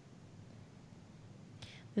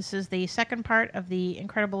 This is the second part of the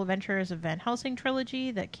Incredible Adventures of Van Helsing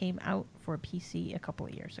trilogy that came out for PC a couple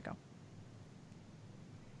of years ago.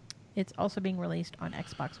 It's also being released on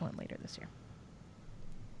Xbox One later this year.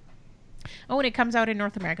 Oh, and it comes out in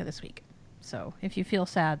North America this week. So if you feel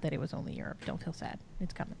sad that it was only Europe, don't feel sad.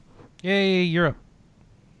 It's coming. Yay, Europe.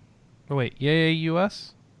 Oh, wait. Yay,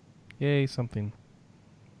 US? Yay, something.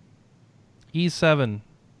 E7,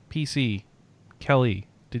 PC. Kelly,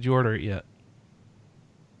 did you order it yet?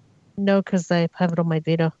 No, because I have it on my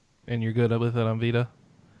Vita. And you're good with it on Vita?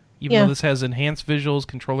 Even though this has enhanced visuals,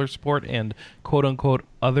 controller support, and quote-unquote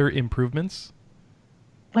other improvements?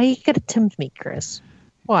 Why you gotta tempt me, Chris?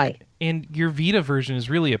 Why? And your Vita version is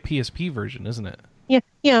really a PSP version, isn't it?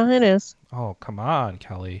 Yeah, it is. Oh, come on,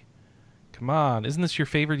 Kelly. Come on. Isn't this your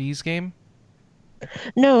favorite Ys game?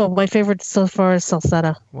 No, my favorite so far is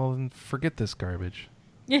Salsetta. Well, then forget this garbage.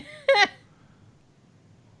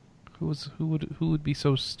 Who would be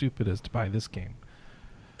so stupid as to buy this game?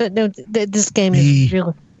 But no, this game is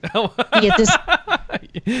really... Yeah, this...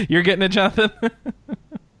 You're getting it, Jonathan?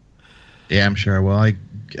 Yeah, I'm sure I will. I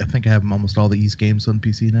think I have almost all the Ys games on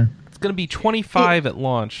PC now. It's going to be $25 at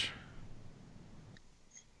launch.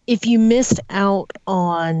 If you missed out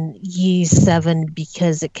on Ys 7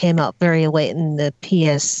 because it came out very late in the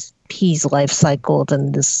PSP's life cycle,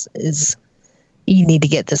 then this is... You need to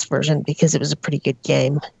get this version because it was a pretty good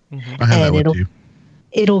game. Mm-hmm. I have that one too.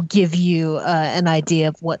 It'll give you an idea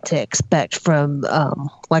of what to expect from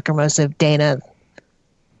Lacrimosa Dana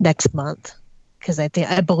next month, because I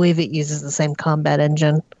believe it uses the same combat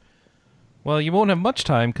engine. Well, you won't have much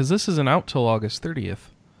time because this isn't out till August 30th.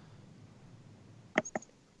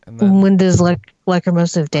 And then when does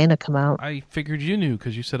Lacrimosa of Dana come out? I figured you knew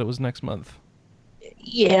because you said it was next month.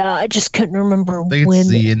 Yeah, I just couldn't remember I think when. It's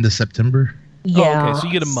the end of September. Yeah. Oh, okay, so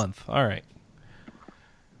you get a month. All right.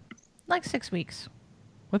 Like 6 weeks.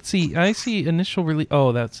 Let's see. I see initial release.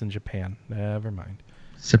 Oh, that's in Japan. Never mind.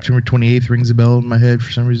 September 28th rings a bell in my head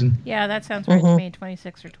for some reason. Yeah, that sounds right to me.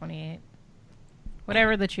 26 or 28.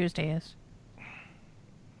 Whatever the Tuesday is.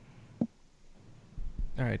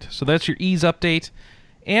 All right. So that's your Ys update.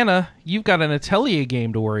 Anna, you've got an Atelier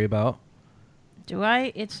game to worry about. Do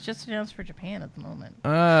I? It's just announced for Japan at the moment.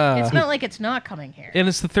 Ah. It's not like it's not coming here. And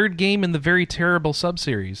it's the third game in the very terrible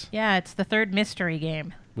sub-series, Yeah, it's the third mystery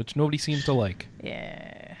game. which nobody seems to like.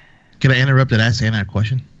 Yeah. Can I interrupt and ask Anna a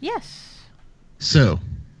question? Yes. So,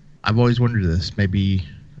 I've always wondered this. Maybe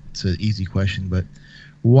it's an easy question, but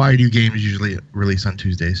why do games usually release on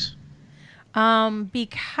Tuesdays?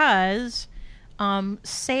 Because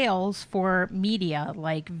sales for media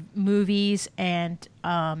like movies and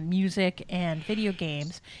music and video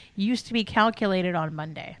games used to be calculated on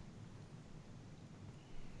Monday.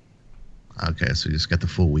 Okay, so you just got the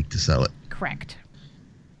full week to sell it. Correct.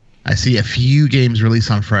 I see a few games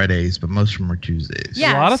release on Fridays, but most of them are Tuesdays.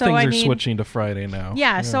 Yeah, a lot of so things I are mean- switching to Friday now.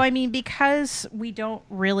 Yeah, so I mean, because we don't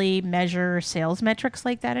really measure sales metrics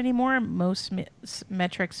like that anymore, most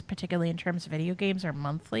metrics, particularly in terms of video games, are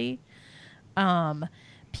monthly.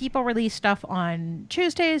 People release stuff on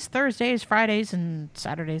Tuesdays, Thursdays, Fridays, and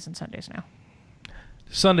Saturdays and Sundays now.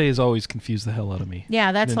 Sundays always confuse the hell out of me.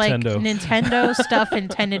 Yeah, that's Nintendo. like Nintendo stuff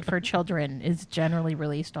intended for children is generally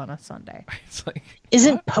released on a Sunday. It's like,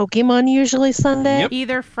 Isn't Pokemon usually Sunday? Yep.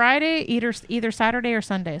 Either Friday, either Saturday or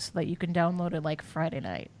Sunday, so that you can download it like Friday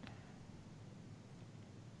night.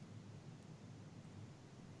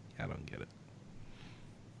 I don't get it.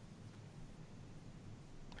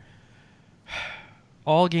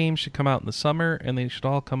 All games should come out in the summer, and they should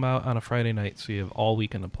all come out on a Friday night, so you have all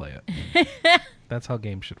weekend to play it. That's how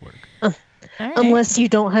games should work. All right. Unless you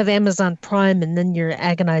don't have Amazon Prime, and then you're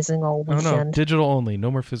agonizing all Oh weekend. no, digital only. No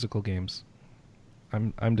more physical games.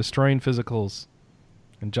 I'm destroying physicals,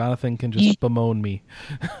 and Jonathan can just bemoan me.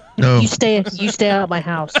 No, You stay out of my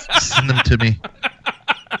house. send them to me.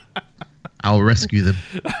 I'll rescue them.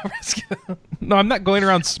 No, I'm not going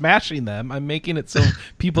around smashing them. I'm making it so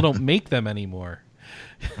people don't make them anymore.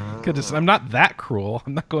 Because I'm not that cruel.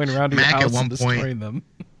 I'm not going around to your Mac at house one and destroying point- them.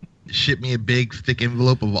 Ship me a big, thick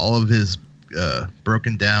envelope of all of his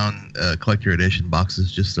broken down collector edition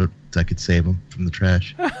boxes just so I could save them from the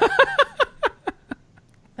trash.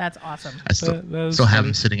 That's awesome. I still, That is still have funny.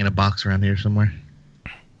 them sitting in a box around here somewhere.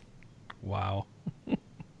 Wow.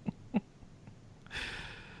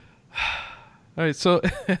 All right, so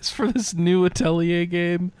as for this new Atelier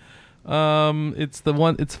game,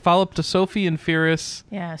 it's follow up to Sophie and Fierce.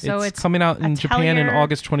 Yeah, so it's coming out in Japan in Atelier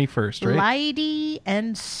August 21st, right? Lady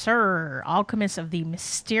and Sir, alchemists of the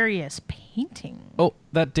mysterious painting. Oh,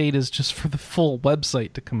 that date is just for the full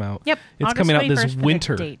website to come out. Yep, It's August coming out 21st this for the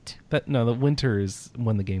winter. date. The winter is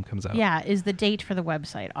when the game comes out. Yeah, is the date for the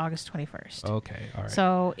website, August 21st. Okay, all right.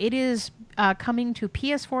 So it is coming to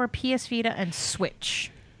PS4, PS Vita, and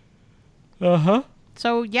Switch. Uh-huh.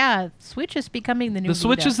 So yeah, Switch is becoming the new The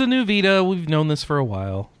Switch Vita. is the new Vita. We've known this for a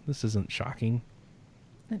while. This isn't shocking.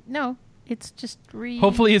 No, it's just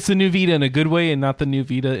Hopefully it's the new Vita in a good way and not the new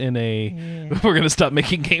Vita in a Yeah. we're going to stop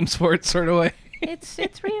making games for it sort of way. It's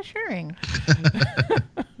reassuring.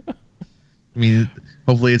 I mean,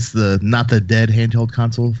 hopefully it's not the dead handheld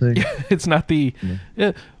console thing. It's not the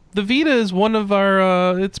the Vita is one of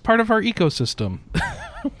our it's part of our ecosystem.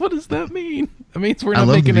 What does that mean? It means we're I not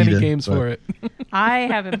love the making any Vita, games but- for it. I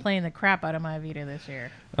have been playing the crap out of my Vita this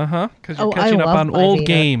year. Uh-huh, cuz you're Oh, I catching up love on my old Vita.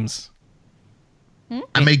 games.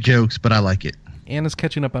 I make jokes, but I like it. Anna's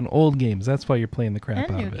catching up on old games. That's why you're playing the crap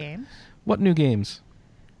And out new of it. games. What new games?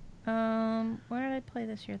 What did I play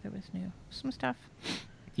this year that was new? Some stuff.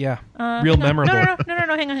 Yeah. hang Real on. memorable. No,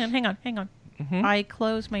 hang on. Mhm. I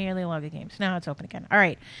closed my yearly log of games. Now it's open again. All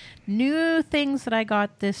right. New things that I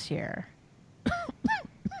got this year.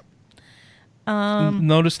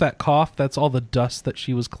 Notice that cough? That's all the dust that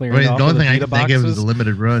she was clearing Right, off the of only the thing I Vita can think of is boxes. the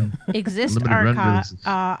limited run. Exist Limited run Archive. releases.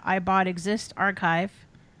 I bought Exist Archive,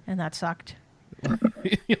 and that sucked.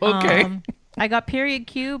 Okay. I got Period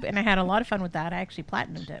Cube, and I had a lot of fun with that. I actually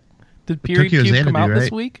platinumed it. Did Period Tokyo Cube come Xanadu, out this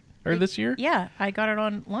right? week? Or this year? Yeah, I got it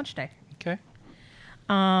on launch day. Okay.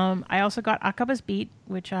 I also got Akaba's Beat,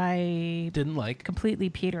 which I Didn't like. completely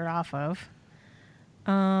petered off of.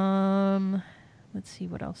 Let's see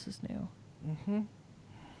what else is new. Mm-hmm.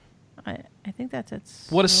 I think that's it.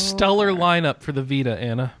 What a so stellar far. lineup for the Vita,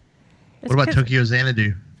 Anna. It's What about 'cause- Tokyo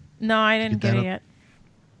Xanadu? No, I didn't Get get that it up. yet.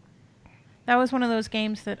 That was one of those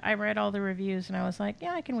games that I read all the reviews and I was like,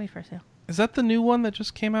 yeah, I can wait for a sale. Is that the new one that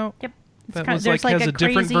just came out? Yep. It's That kind- was there's has like a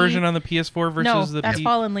different crazy- version on the PS4 versus No, the that's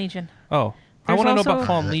Fallen Legion. Oh. I There's want to know about also-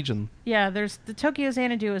 Fallen Legion. Yeah, there's the Tokyo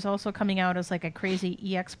Xanadu is also coming out as like a crazy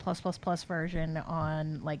EX++ version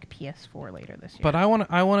on like PS4 later this year. But I want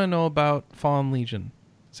to know about Fallen Legion.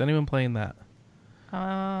 Is anyone playing that?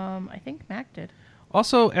 I think Mac did.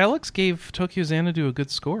 Also, Alex gave Tokyo Xanadu a good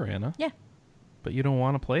score, Anna. Yeah. But you don't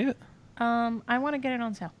want to play it? I want to get it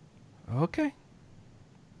on sale. Okay.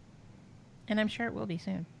 And I'm sure it will be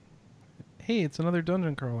soon. Hey, it's another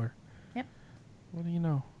dungeon crawler. Yep. What do you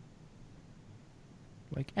know?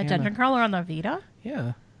 Like A dungeon crawler on the Vita?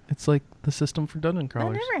 Yeah. It's like the system for dungeon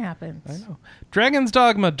crawlers. That never happens. I know. Dragon's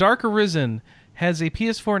Dogma Dark Arisen has a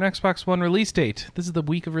PS4 and Xbox One release date. This is the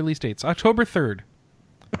week of release dates. October 3rd.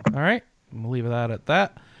 All right. We'll leave that at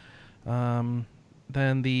that.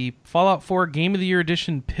 Then the Fallout 4 Game of the Year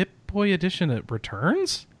Edition Pip-Boy Edition, it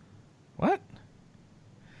returns? What?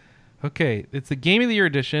 Okay, it's the Game of the Year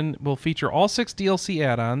Edition. Will feature all 6 DLC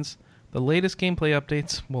add-ons, the latest gameplay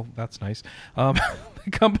updates. Well, that's nice. The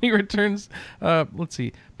company returns, let's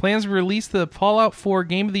see, plans to release the Fallout 4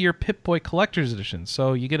 Game of the Year Pip-Boy Collector's Edition.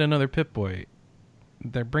 So you get another Pip-Boy.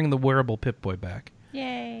 They're bringing the wearable Pip-Boy back.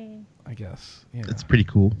 Yay. I guess. Yeah. That's pretty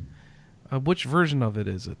cool. Which version of it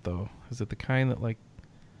is it, though? Is it the kind that, like...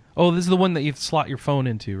 Oh, this is the one that you slot your phone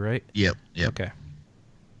into, right? Yep. Okay.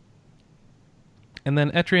 And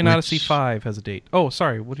then Etrian Odyssey 5 has a date. Oh,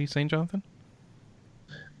 sorry. What are you saying, Jonathan?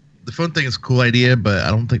 The phone thing is a cool idea, but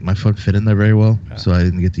I don't think my phone fit in there very well, so I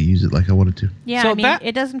didn't get to use it like I wanted to. Yeah, So I mean,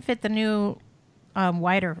 it doesn't fit the new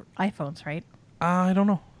wider iPhones, right? I don't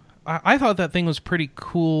know. I thought that thing was pretty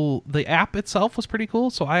cool. The app itself was pretty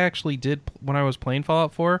cool, so I actually did, when I was playing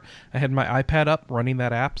Fallout 4, I had my iPad up running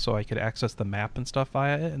that app so I could access the map and stuff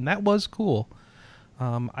via it, and that was cool.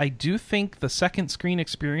 I do think the second screen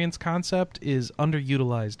experience concept is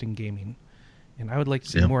underutilized in gaming, and I would like to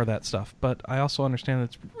see more of that stuff, but I also understand that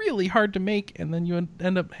it's really hard to make, and then you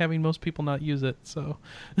end up having most people not use it, so...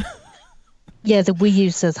 Yeah, the Wii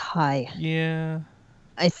U says hi. Yeah.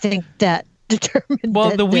 I think that determined.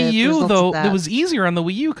 Well, the Wii U, though, it it was easier on the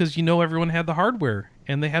Wii U because everyone had the hardware,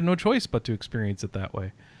 and they had no choice but to experience it that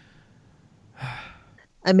way.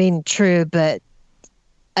 I mean, true, but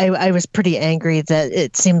I was pretty angry that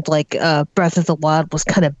it seemed like Breath of the Wild was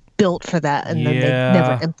kind of built for that, and then they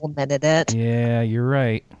never implemented it. Yeah, you're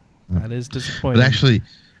right. That is disappointing. But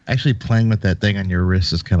actually playing with that thing on your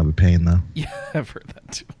wrist is kind of a pain, though. Yeah, I've heard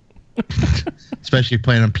that too. Especially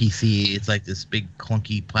playing on PC, it's like this big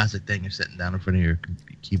clunky plastic thing you're sitting down in front of your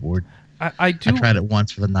keyboard. I tried it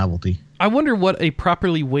once for the novelty. I wonder what a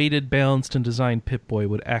properly weighted, balanced, and designed Pip-Boy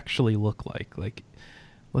would actually look like. Like,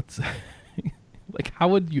 let's... like, how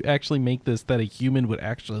would you actually make this that a human would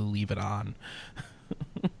actually leave it on?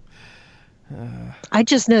 I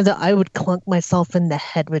just know that I would clunk myself in the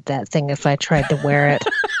head with that thing if I tried to wear it.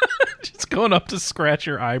 Just going up to scratch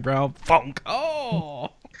your eyebrow. Funk. Oh!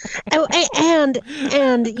 and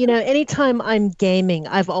anytime I'm gaming,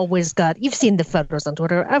 I've always got, you've seen the photos on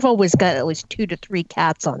Twitter, I've always got at least 2 to 3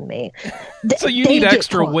 cats on me. So you need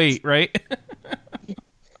extra weight, right?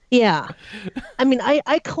 Yeah. I mean,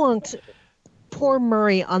 I clunked poor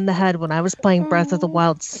Murray on the head when I was playing Breath of the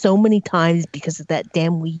Wild so many times because of that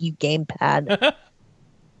damn Wii U gamepad.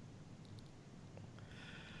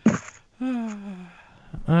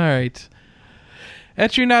 All right.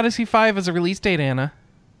 Etrian Odyssey 5 has a release date, Anna.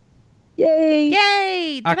 Yay!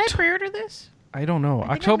 Yay! Did I pre-order this? I don't know.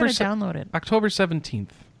 I think I'm gonna download it. October 17th.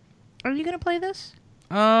 Are you going to play this?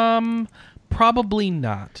 Probably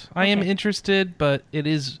not. Okay. I am interested, but it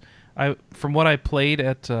is... from what I played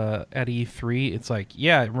at E3, it's like,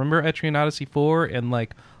 yeah, remember Etrian Odyssey 4 and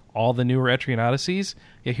like all the newer Etrian Odysseys?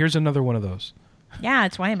 Yeah, here's another one of those. Yeah,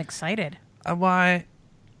 that's why I'm excited. Why?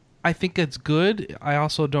 I think it's good. I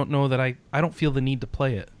also don't know that I don't feel the need to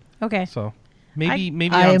play it. Okay. So maybe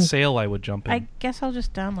on sale I would jump in. I guess I'll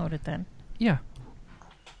just download it then. Yeah.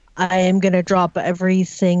 I am going to drop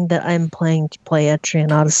everything that I'm playing to play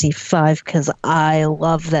Etrian Odyssey 5 because I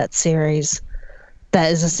love that series.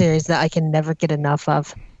 That is a series that I can never get enough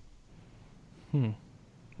of. All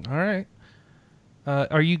right.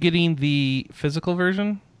 Are you getting the physical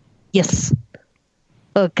version? Yes.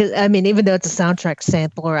 Because I mean, even though it's a soundtrack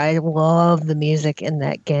sampler, I love the music in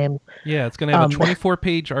that game. Yeah, it's going to have a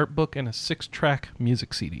 24-page art book and a 6-track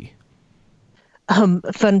music CD.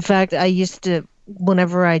 Fun fact, I used to,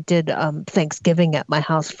 whenever I did Thanksgiving at my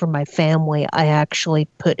house for my family, I actually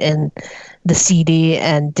put in the CD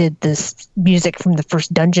and did this music from the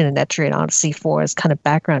first dungeon in Etrian Odyssey 4 as kind of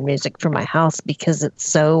background music for my house because it's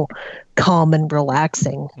so calm and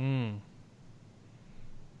relaxing.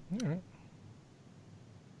 All right.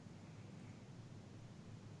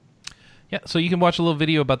 Yeah, so you can watch a little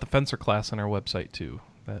video about the Fencer class on our website, too.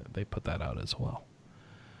 They put that out as well.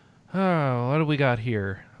 Oh, what do we got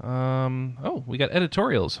here? We got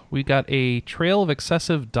editorials. We got a Trail of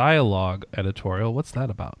Excessive Dialogue editorial. What's that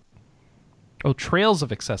about? Oh, Trails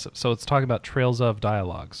of Excessive. So it's talking about Trails of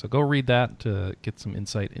Dialogue. So go read that to get some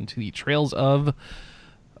insight into the Trails of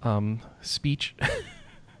speech.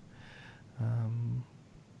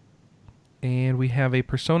 And we have a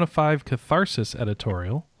Persona 5 Catharsis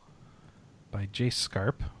editorial by Jay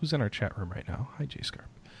Scarp, who's in our chat room right now. Hi, Jay Scarp.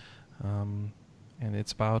 And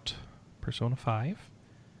it's about Persona 5.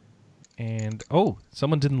 And,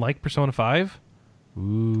 someone didn't like Persona 5? Ooh.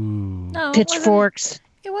 No, Pitchforks.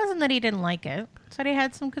 It wasn't that he didn't like it. Said he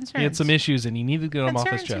had some concerns. He had some issues, and he needed to get them off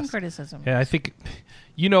his Concerns and chest. criticism. Yeah, I think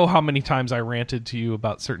you know how many times I ranted to you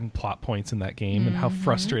about certain plot points in that game and how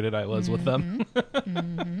frustrated I was with them.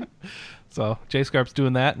 So Jay Scarp's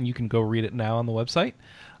doing that, and you can go read it now on the website.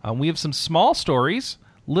 We have some small stories.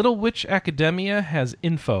 Little Witch Academia has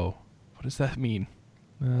info. What does that mean?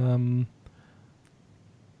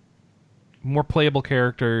 More playable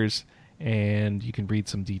characters, and you can read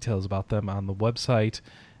some details about them on the website.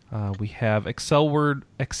 We have Excel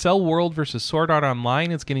World versus Sword Art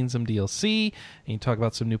Online. It's getting some DLC, and you talk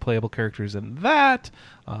about some new playable characters in that,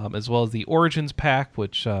 as well as the Origins pack,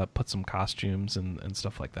 which puts some costumes and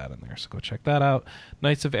stuff like that in there. So go check that out.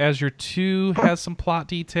 Knights of Azure 2 has some plot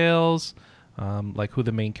details, like who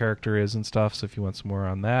the main character is and stuff. So if you want some more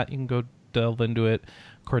on that, you can go delve into it.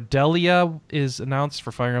 Cordelia is announced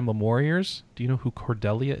for Fire Emblem Warriors. Do you know who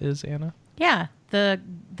Cordelia is, Anna? Yeah,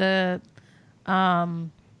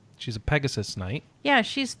 She's a Pegasus Knight. Yeah,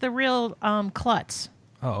 she's the real klutz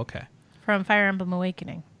Oh, okay. from Fire Emblem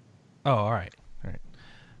Awakening. Oh, all right.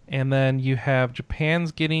 And then you have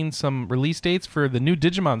Japan's getting some release dates for the new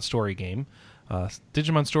Digimon Story game.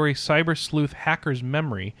 Digimon Story Cyber Sleuth Hacker's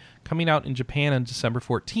Memory, coming out in Japan on December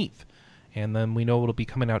 14th. And then we know it'll be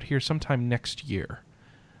coming out here sometime next year.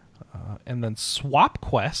 And then Swap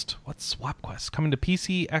Quest. What's Swap Quest? Coming to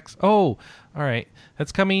PC X. Oh, all right.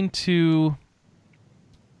 That's coming to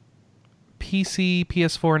PC,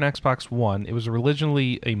 PS4, and Xbox One. It was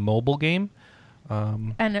originally a mobile game.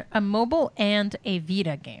 And a mobile and a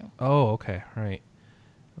Vita game. Oh, okay. All right.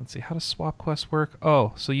 Let's see. How does Swap Quest work?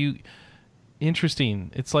 Oh, so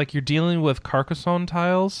interesting. It's like you're dealing with Carcassonne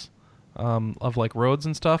tiles of like roads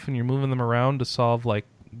and stuff, and you're moving them around to solve like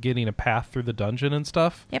getting a path through the dungeon and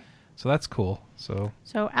stuff. Yep. So that's cool. So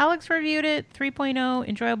Alex reviewed it, 3.0,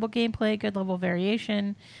 enjoyable gameplay, good level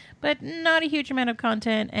variation, but not a huge amount of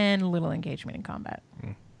content and little engagement in combat.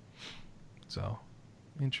 So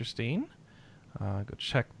interesting. Go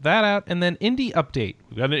check that out. And then indie update.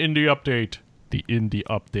 We got an indie update. The indie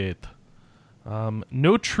update.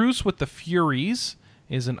 No Truce with the Furies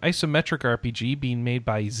is an isometric RPG being made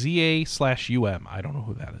by ZA/UM. I don't know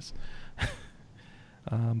who that is.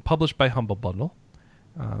 Published by Humble Bundle.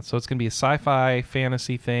 So it's going to be a sci-fi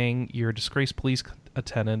fantasy thing. You're a disgraced police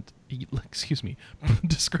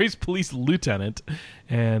disgraced police lieutenant,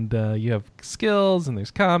 and you have skills, and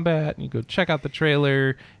there's combat, and you go check out the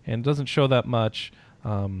trailer, and it doesn't show that much.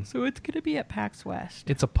 So it's going to be at PAX West.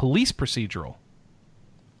 It's a police procedural.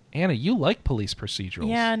 Anna, you like police procedurals.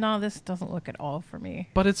 Yeah, no, this doesn't look at all for me.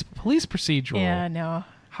 But it's police procedural. Yeah, no.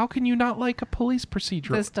 How can you not like a police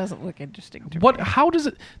procedural? This doesn't look interesting to me. How does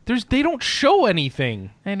it? They don't show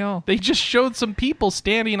anything. I know. They just showed some people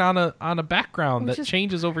standing on a background that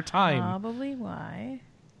changes over time. Probably why.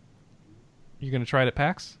 You're going to try it at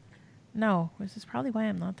PAX? No, this is probably why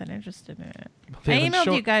I'm not that interested in it. They I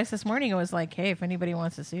emailed you guys this morning. It was like, hey, if anybody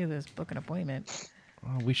wants to see this, book an appointment.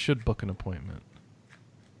 Oh, we should book an appointment.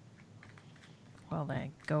 Well,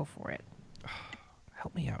 then, go for it.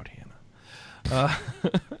 Help me out, Hannah.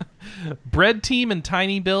 Bread Team and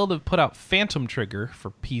Tiny Build have put out Phantom Trigger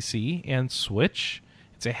for PC and Switch.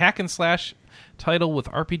 It's a hack and slash title with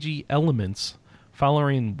RPG elements,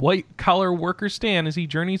 following white-collar worker Stan as he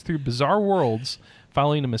journeys through bizarre worlds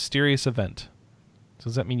following a mysterious event. So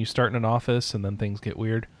does that mean you start in an office and then things get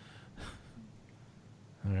weird?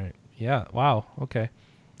 All right. Yeah. Wow. Okay.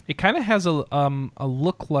 It kind of has a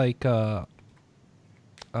look like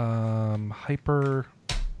hyper.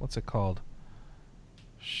 What's it called?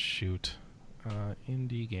 Shoot.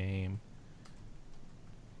 Indie game.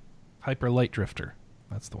 Hyper Light Drifter.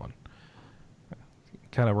 That's the one.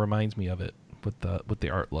 Kind of reminds me of it with the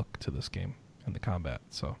art look to this game and the combat.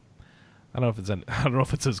 So I don't know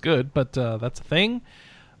if it's as good, but that's a thing.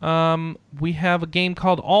 We have a game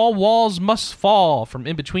called All Walls Must Fall from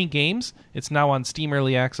In Between Games. It's now on Steam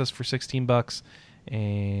Early Access for $16,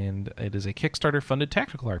 and it is a Kickstarter-funded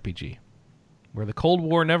tactical RPG where the Cold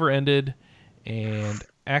War never ended, and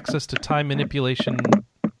access to time manipulation...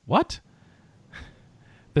 What?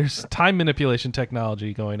 There's time manipulation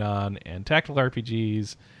technology going on, and tactical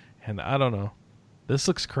RPGs, and I don't know. This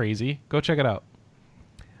looks crazy. Go check it out.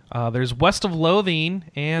 There's West of Loathing,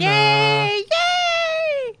 and... Yay!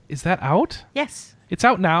 Yay! Is that out? Yes. It's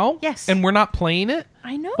out now? Yes. And we're not playing it?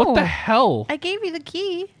 I know. What the hell? I gave you the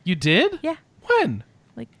key. You did? Yeah. When?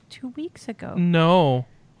 Like 2 weeks ago. No.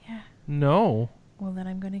 Yeah. No. Well, then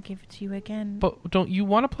I'm going to give it to you again. But don't you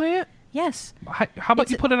want to play it? Yes. How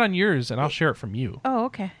about you put it on yours and I'll share it from you? Oh,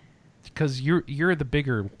 okay. Because you're the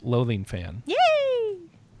bigger Loathing fan. Yay!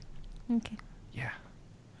 Okay. Yeah.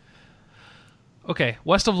 Okay,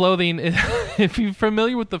 West of Loathing. If you're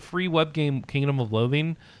familiar with the free web game Kingdom of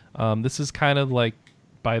Loathing, this is kind of like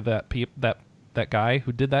by that guy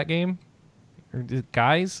who did that game. Or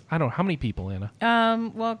guys? I don't know. How many people, Anna?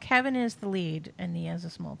 Well, Kevin is the lead, and he has a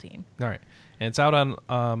small team. All right. And it's out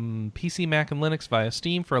on PC, Mac, and Linux via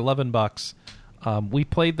Steam for $11. We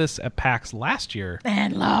played this at PAX last year.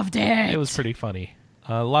 And loved it. It was pretty funny.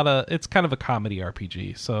 It's kind of a comedy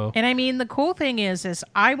RPG. So, and I mean, the cool thing is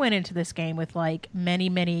I went into this game with like many,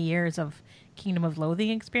 many years of Kingdom of Loathing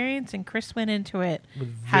experience, and Chris went into it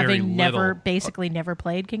having never played Kingdom of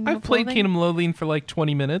Loathing. I've played Kingdom of Loathing for like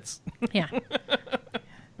 20 minutes. Yeah.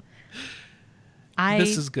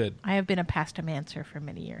 This is good. I have been a pastomancer for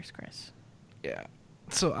many years, Chris. Yeah.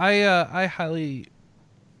 So I highly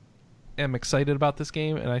am excited about this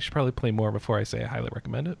game, and I should probably play more before I say I highly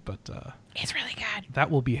recommend it, but it's really good.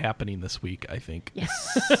 That will be happening this week, I think.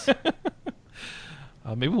 Yes.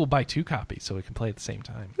 Maybe we'll buy 2 copies so we can play at the same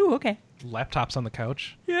time. Ooh, okay. Laptops on the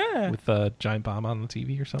couch. Yeah. With a giant bomb on the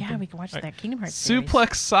TV or something. Yeah, we can watch that Kingdom Hearts series.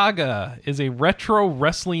 Suplex Saga is a retro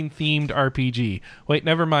wrestling-themed RPG. Wait,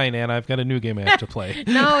 never mind, Anna. I've got a new game I have to play.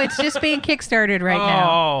 No, it's just being kickstarted right now.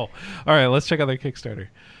 Oh. All right, let's check out their Kickstarter.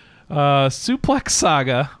 Suplex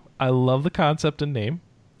Saga. I love the concept and name.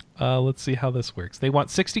 Let's see how this works. They want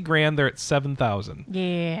 $60,000. They're at $7,000.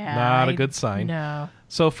 Yeah. Not a good sign. No.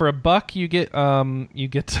 So for $1, you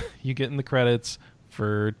get in the credits.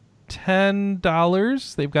 For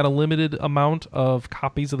 $10, they've got a limited amount of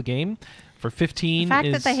copies of the game. For $15, the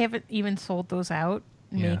fact that they haven't even sold those out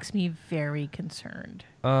makes me very concerned.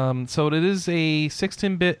 So it is a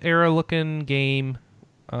 16-bit era looking game.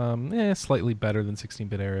 Slightly better than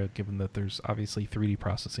 16-bit era, given that there's obviously 3D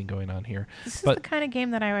processing going on here. This is the kind of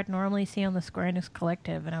game that I would normally see on the Square Enix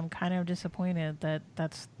Collective, and I'm kind of disappointed that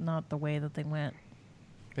that's not the way that they went.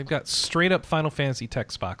 They've got straight-up Final Fantasy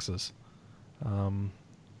text boxes.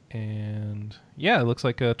 And yeah, it looks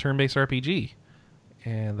like a turn-based RPG.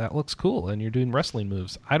 And that looks cool, and you're doing wrestling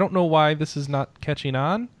moves. I don't know why this is not catching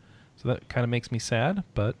on, so that kind of makes me sad,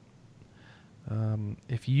 but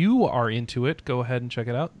if you are into it, go ahead and check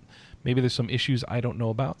it out. Maybe there's some issues I don't know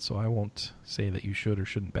about, so I won't say that you should or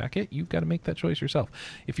shouldn't back it. You've got to make that choice yourself.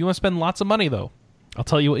 If you want to spend lots of money, though, I'll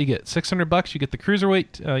tell you what you get. $600, you get the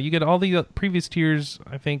Cruiserweight, you get all the previous tiers,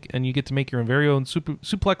 I think, and you get to make your very own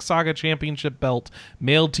Suplex Saga Championship belt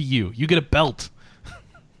mailed to you. You get a belt.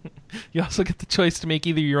 You also get the choice to make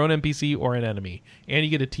either your own NPC or an enemy, and you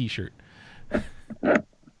get a t-shirt.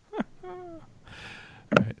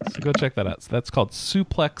 All right, so go check that out. So that's called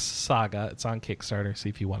Suplex Saga. It's on Kickstarter. See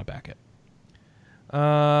if you want to back it.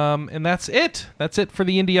 And that's it. That's it for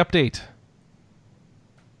the indie update.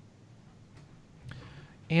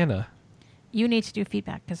 Anna. You need to do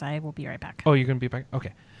feedback because I will be right back. Oh, you're going to be back?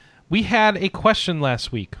 Okay. We had a question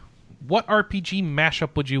last week. What RPG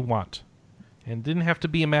mashup would you want? And it didn't have to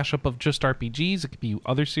be a mashup of just RPGs. It could be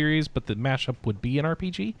other series, but the mashup would be an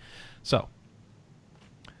RPG. So,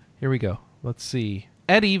 here we go. Let's see.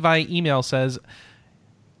 Eddie via email says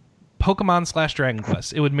Pokemon / Dragon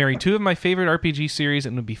Quest. It would marry 2 of my favorite RPG series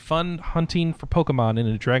and would be fun hunting for Pokemon in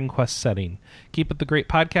a Dragon Quest setting. Keep up the great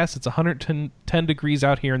podcast. It's 110 degrees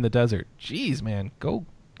out here in the desert. Jeez, man. Go.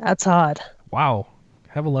 That's odd. Wow.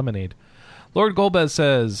 Have a lemonade. Lord Golbez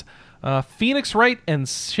says Phoenix Wright and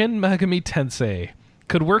Shin Megami Tensei.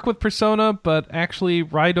 Could work with Persona, but actually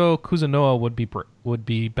Raido Kuzunoa would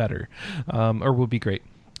be better. Or would be great.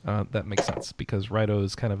 That makes sense, because Raido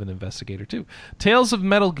is kind of an investigator, too. Tales of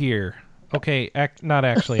Metal Gear. Okay, not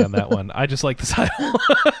actually on that one. I just like the title.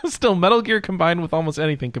 Still, Metal Gear combined with almost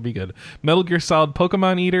anything could be good. Metal Gear Solid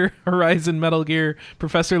Pokemon Eater, Horizon Metal Gear,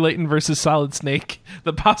 Professor Layton versus Solid Snake.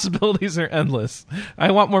 The possibilities are endless. I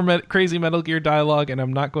want more crazy Metal Gear dialogue, and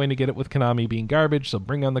I'm not going to get it with Konami being garbage, so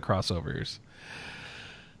bring on the crossovers.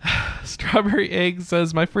 Strawberry Egg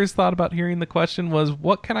says, my first thought about hearing the question was,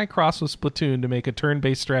 what can I cross with Splatoon to make a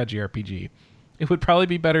turn-based strategy RPG? It would probably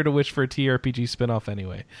be better to wish for a TRPG spin-off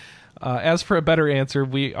anyway. As for a better answer,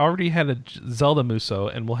 we already had a Zelda Muso,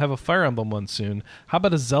 and we'll have a Fire Emblem one soon. How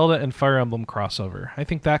about a Zelda and Fire Emblem crossover? I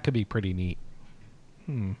think that could be pretty neat.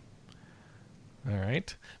 All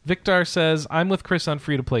right. Victor says, I'm with Chris on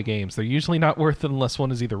free-to-play games. They're usually not worth it unless one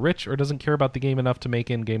is either rich or doesn't care about the game enough to make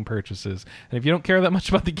in-game purchases. And if you don't care that much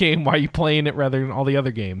about the game, why are you playing it rather than all the other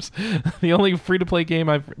games? The only free-to-play game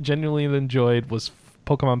I've genuinely enjoyed was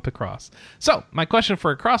Pokemon Picross. So, my question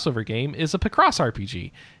for a crossover game is a Picross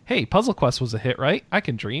RPG. Hey, Puzzle Quest was a hit, right? I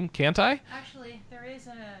can dream, can't I? Actually, there is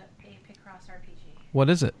a Picross RPG. What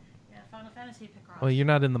is it? Yeah, Final Fantasy Picross. Well, you're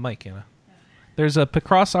not in the mic, Anna. Yeah. There's a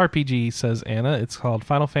Picross RPG, says Anna. It's called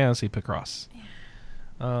Final Fantasy Picross.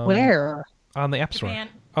 Where? On the App Store. Japan.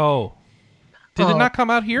 Oh. Did it not come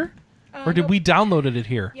out here? No. Or did we download it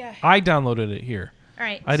here? Yeah. I downloaded it here. All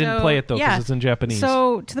right. I didn't play it, though, because it's in Japanese.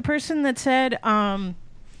 So, to the person that said Pokemon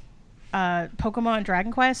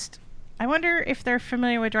Dragon Quest, I wonder if they're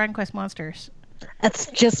familiar with Dragon Quest monsters. That's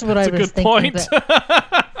just what I was That's a good thinking. point.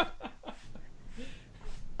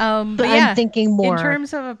 But yeah, I'm thinking more. in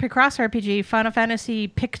terms of a Picross RPG, Final Fantasy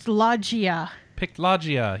Pictologia.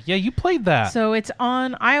 Pictologia. Yeah, you played that. So it's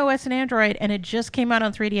on iOS and Android, and it just came out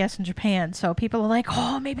on 3DS in Japan. So people are like,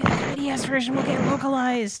 oh, maybe the 3DS version will get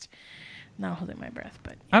localized. Not holding my breath,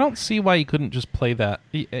 but... I don't see why you couldn't just play that.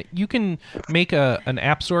 You can make an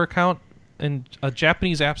App Store account and a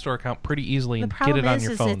Japanese App Store account pretty easily and get it on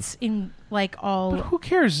your phone. The problem is it's in, like, all... But who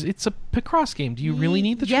cares? It's a Picross game. Do you really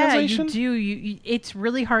need the translation? Yeah, you do. It's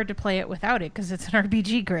really hard to play it without it, because it's an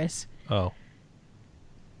RPG, Chris. Oh.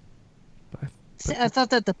 See, I thought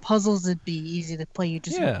that the puzzles would be easy to play. You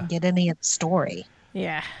just wouldn't get any of the story.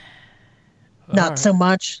 Yeah. Not so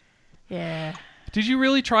much. Yeah. Did you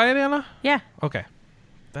really try it, Anna? Yeah. Okay.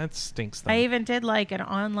 That stinks, then. I even did, like, an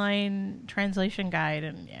online translation guide,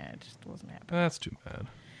 and, yeah, it just wasn't happening. That's too bad.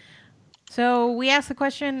 So we asked the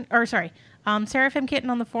question, Seraphim Kitten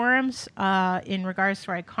on the forums in regards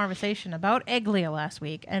to our conversation about Egglia last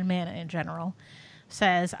week and Mana in general,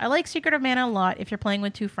 says, I like Secret of Mana a lot if you're playing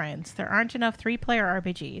with two friends. There aren't enough 3-player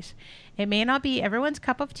RPGs. It may not be everyone's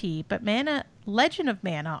cup of tea, but Legend of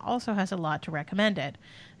Mana also has a lot to recommend it.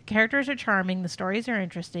 The characters are charming, the stories are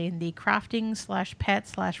interesting, the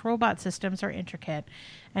crafting/pet/robot systems are intricate,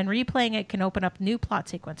 and replaying it can open up new plot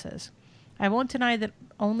sequences. I won't deny that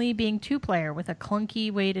only being 2-player with a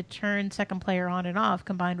clunky way to turn second player on and off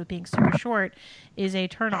combined with being super short is a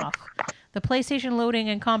turnoff. The PlayStation loading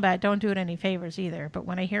and combat don't do it any favors either, but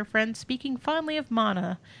when I hear friends speaking fondly of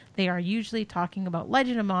Mana, they are usually talking about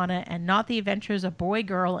Legend of Mana and not the adventures of Boy,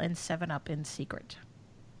 Girl, and 7-Up in secret.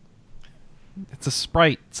 It's a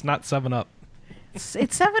Sprite. It's not 7-Up. It's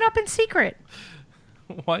 7-Up in secret.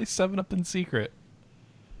 Why 7-Up in secret?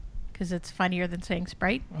 Because it's funnier than saying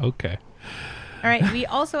Sprite. Okay. All right. We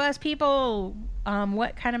also asked people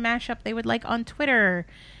what kind of mashup they would like on Twitter.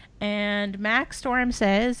 And Max Storm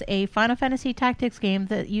says a Final Fantasy Tactics game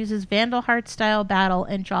that uses Vandal Heart style battle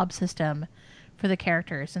and job system for the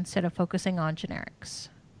characters instead of focusing on generics.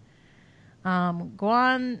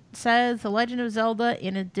 Guan says The Legend of Zelda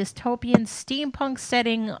in a dystopian steampunk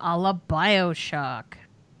setting a la BioShock.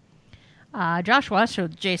 Joshua, so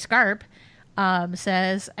Jay Scarp,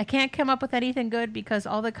 says, I can't come up with anything good because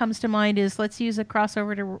all that comes to mind is let's use a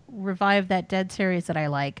crossover to revive that dead series that I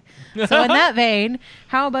like. So in that vein,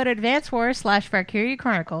 how about Advance Wars / Valkyria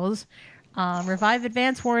Chronicles? Revive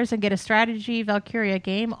Advance Wars and get a strategy Valkyria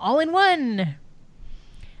game all in one.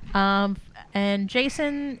 And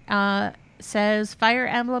Jason says Fire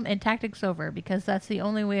Emblem and Tactics Over because that's the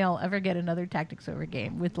only way I'll ever get another Tactics Over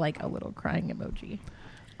game with like a little crying emoji.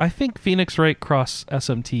 I think Phoenix Wright Cross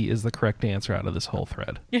SMT is the correct answer out of this whole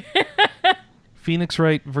thread. Phoenix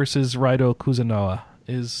Wright versus Raido Kuzunoa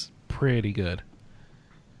is pretty good.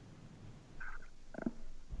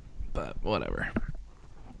 But whatever.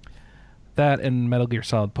 That and Metal Gear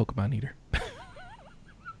Solid Pokemon Eater.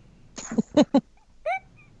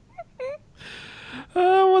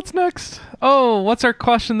 What's next? Oh, what's our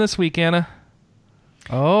question this week, Anna?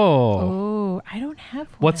 Oh, I don't have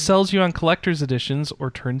one. What sells you on collector's editions or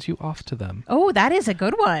turns you off to them? Oh, that is a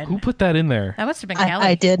good one. Who put that in there? That must have been Kelly.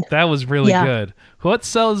 I did. That was really good. What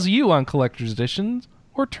sells you on collector's editions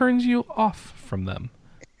or turns you off from them?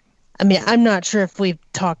 I mean, I'm not sure if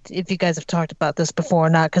you guys have talked about this before or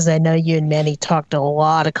not, because I know you and Manny talked a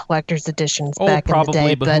lot of collector's editions back in the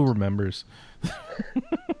day. But who remembers?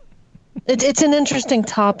 It's an interesting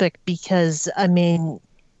topic because, I mean,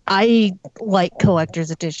 I like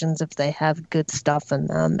collector's editions if they have good stuff in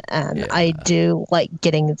them, and I do like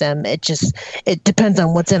getting them. It depends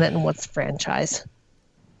on what's in it and what's the franchise.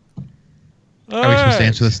 Are we supposed to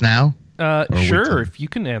answer this now? Sure, if you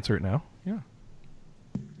can answer it now. Yeah.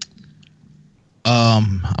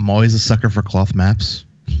 I'm always a sucker for cloth maps.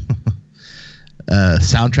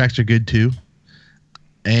 Soundtracks are good too.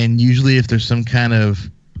 And usually if there's some kind of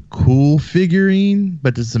cool figurine,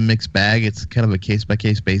 but it's a mixed bag, it's kind of a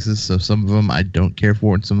case-by-case basis. So some of them I don't care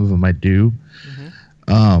for and some of them I do.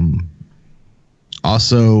 Mm-hmm.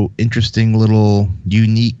 Also, interesting little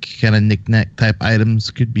unique kind of knick-knack type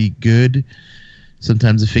items could be good.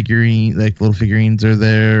 Sometimes the figurine, like little figurines, are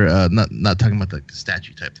there. Not talking about the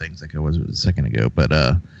statue type things like I was a second ago, but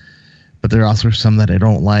there are also some that I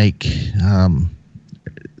don't like.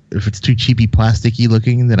 If it's too cheapy, plasticky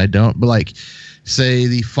looking, then I don't. But like, say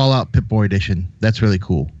the Fallout Pip-Boy edition, that's really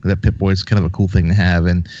cool. That Pip-Boy is kind of a cool thing to have,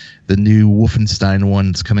 and the new Wolfenstein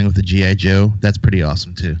one's coming with the G.I. Joe. That's pretty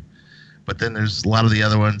awesome too. But then there's a lot of the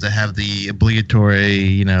other ones that have the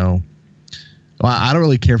obligatory, well, I don't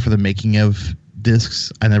really care for the making of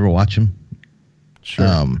discs. I never watch them.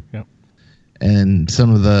 Sure. Yep. And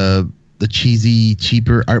some of the cheesy,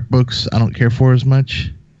 cheaper art books I don't care for as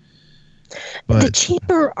much. But the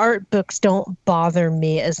cheaper art books don't bother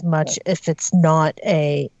me as much if it's not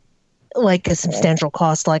a substantial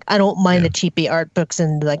cost. Like, I don't mind the cheapy art books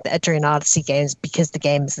in like the Etrian Odyssey games because the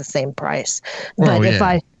game is the same price. But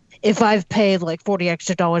if I've paid like $40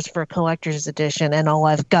 extra for a collector's edition and all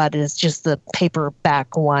I've got is just the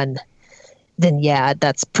paperback one, then yeah,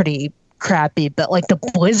 that's pretty crappy. But like the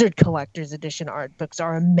Blizzard collector's edition art books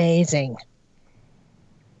are amazing.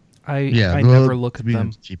 I never look at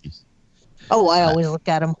them. Cheapies. Oh, I always look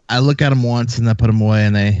at them. I look at them once and I put them away,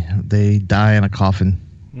 and they die in a coffin.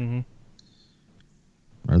 Mm-hmm.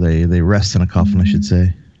 Or they rest in a coffin, I should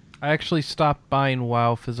say. I actually stopped buying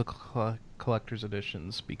WoW physical collector's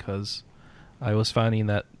editions because I was finding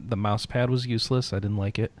that the mouse pad was useless. I didn't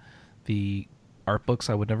like it. The art books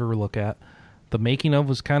I would never look at. The making of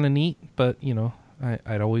was kind of neat, but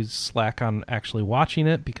I'd always slack on actually watching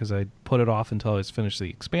it because I'd put it off until I was finished the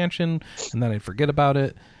expansion, and then I'd forget about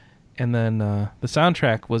it. And then the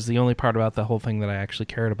soundtrack was the only part about the whole thing that I actually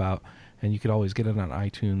cared about, and you could always get it on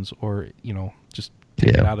iTunes or just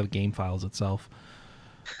take it out of the game files itself.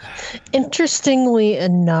 Interestingly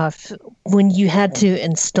enough, when you had to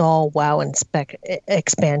install WoW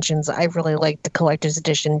expansions, I really liked the collector's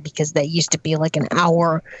edition because that used to be like an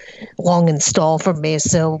hour long install for me.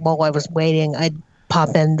 So while I was waiting, I'd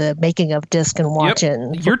pop in the making of disc and watch it.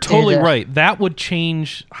 And you're totally right. That would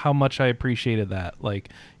change how much I appreciated that. Like,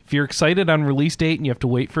 if you're excited on release date and you have to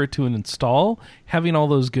wait for it to install, having all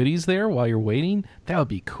those goodies there while you're waiting, that would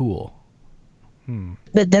be cool.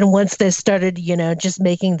 But then once they started, just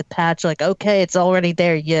making the patch, like, okay, it's already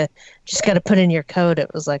there. You just got to put in your code.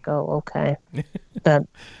 It was like, oh, okay. But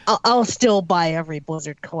I'll still buy every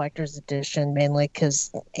Blizzard Collector's Edition, mainly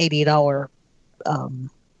because $80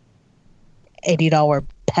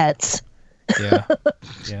 pets. Yeah.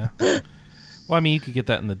 Well, I mean, you could get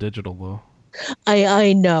that in the digital, though.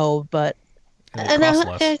 I know, but and it costs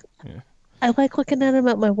less. I like looking at them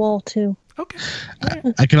at my wall, too. Okay.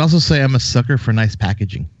 I can also say I'm a sucker for nice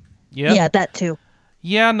packaging. Yep. Yeah, that too.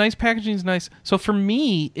 Yeah, nice packaging is nice. So for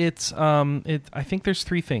me, it's I think there's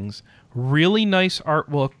three things: really nice art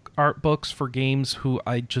books for games who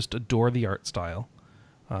I just adore the art style,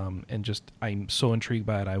 and just I'm so intrigued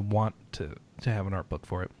by it. I want to have an art book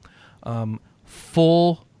for it.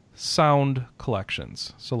 Full sound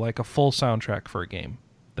collections, so like a full soundtrack for a game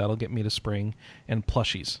that'll get me to spring, and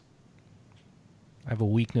plushies. I have a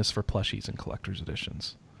weakness for plushies and collector's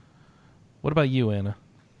editions. What about you, Anna?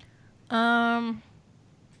 I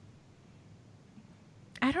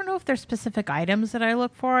don't know if there's specific items that I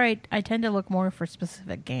look for. I tend to look more for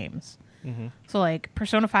specific games. Mm-hmm. So like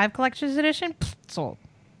Persona 5 Collector's Edition, sold.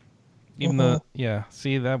 Even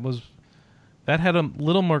see, that had a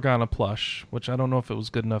little Morgana plush, which I don't know if it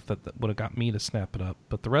was good enough that would have got me to snap it up.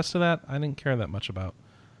 But the rest of that, I didn't care that much about.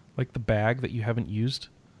 Like the bag that you haven't used.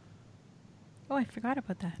 Oh, I forgot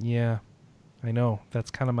about that. Yeah, I know. That's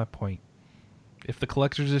kind of my point. If the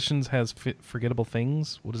collector's editions has forgettable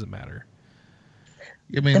things, what does it matter?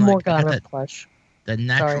 I mean, the Morgana plush. That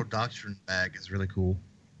Natural Doctrine bag is really cool.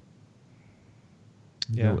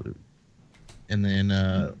 Yeah. And then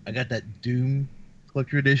I got that Doom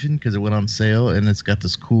collector edition because it went on sale, and it's got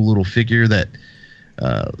this cool little figure that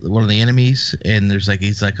one of the enemies, and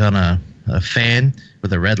he's like on a fan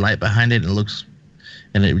with a red light behind it, and it looks.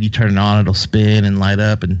 And you turn it on, it'll spin and light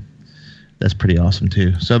up, and that's pretty awesome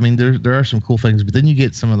too. So I mean, there are some cool things, but then you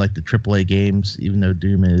get some of like the AAA games, even though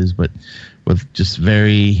Doom is, but with just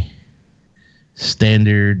very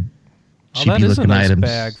standard, cheapy looking nice items.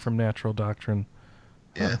 Bag from Natural Doctrine.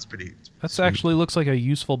 Yeah, that's pretty. That's actually looks like a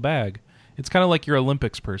useful bag. It's kind of like your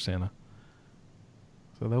Olympics purse, Anna.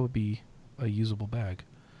 So that would be a usable bag.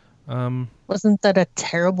 Wasn't that a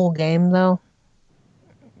terrible game though?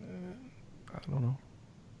 I don't know.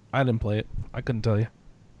 I didn't play it. I couldn't tell you.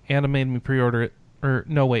 Anna made me pre-order it. Or,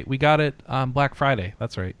 no, wait. We got it on Black Friday.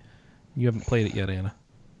 That's right. You haven't played it yet, Anna.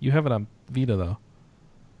 You have it on Vita, though.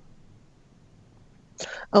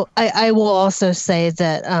 Oh, I will also say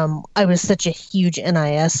that I was such a huge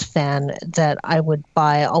NIS fan that I would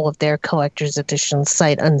buy all of their collector's editions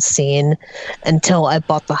sight unseen until I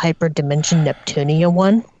bought the Hyperdimension Neptunia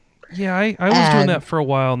one. Yeah, I was doing that for a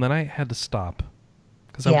while, and then I had to stop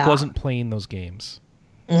because I wasn't playing those games.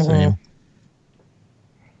 Same.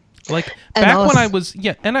 Like, back when I was...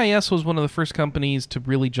 Yeah, NIS was one of the first companies to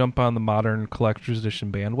really jump on the modern collector's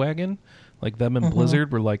edition bandwagon. Like, them and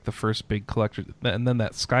Blizzard were, like, the first big collector. And then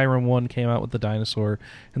that Skyrim one came out with the dinosaur.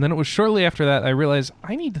 And then it was shortly after that I realized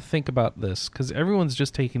I need to think about this because everyone's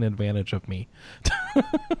just taking advantage of me.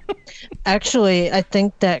 Actually, I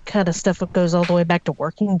think that kind of stuff goes all the way back to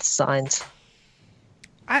working designs.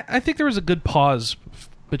 I think there was a good pause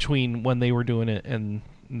between when they were doing it and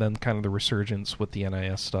then kind of the resurgence with the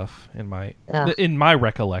NIS stuff in my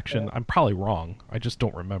recollection. I'm probably wrong. I just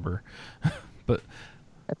don't remember. But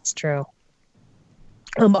that's true.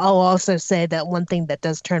 I'll also say that one thing that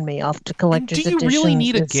does turn me off to collector's editions. Do you really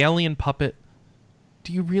need a galleon puppet?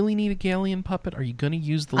 Do you really need a galleon puppet? Are you going to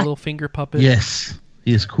use the little finger puppet? Yes,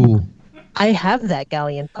 he is cool. I have that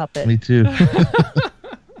galleon puppet. Me too.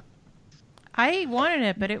 I wanted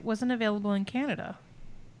it, but it wasn't available in Canada.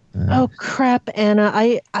 Oh crap, Anna!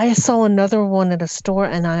 I saw another one at a store,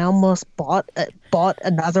 and I almost bought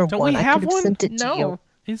another Don't one. we have I could have one? sent it to No. you.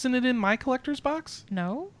 Isn't it in my collector's box?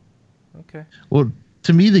 No. Okay. Well,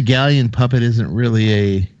 to me, the galleon puppet isn't really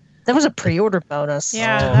a... That was a pre-order bonus.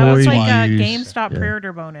 Yeah, Oh. that was like a Toys. GameStop Yeah.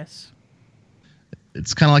 pre-order bonus.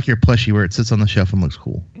 It's kind of like your plushie where it sits on the shelf and looks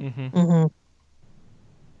cool. Mm-hmm.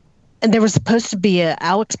 And there was supposed to be a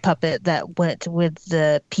Alex puppet that went with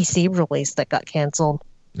the PC release that got canceled.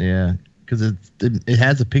 Yeah, because it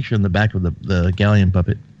has a picture in the back of the galleon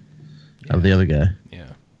puppet of the other guy. Yeah.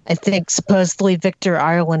 I think supposedly Victor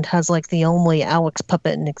Ireland has like the only Alex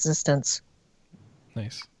puppet in existence.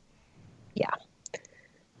 Nice. Yeah.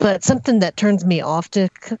 But something that turns me off to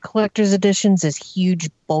collector's editions is huge,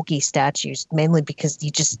 bulky statues, mainly because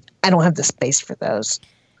I don't have the space for those.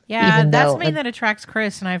 Yeah, Even that's though something that attracts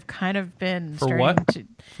Chris, and I've kind of been For starting what? to...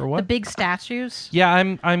 For what? The big statues. Yeah,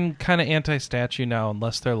 I'm kind of anti-statue now,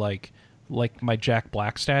 unless they're like my Jack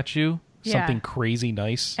Black statue, Yeah. something crazy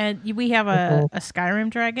nice. And we have a Skyrim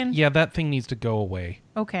dragon. Yeah, that thing needs to go away.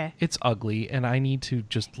 Okay. It's ugly, and I need to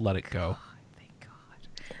just let it go. Thank God.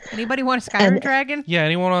 Anybody want a Skyrim dragon? Yeah,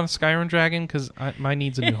 anyone want a Skyrim dragon? Because mine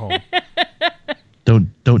needs a new home.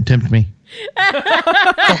 Don't tempt me.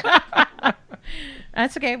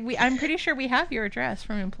 That's okay. I'm pretty sure we have your address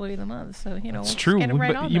from Employee of the Month, so It's we'll true. Just get it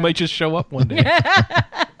right on You there. might just show up one day.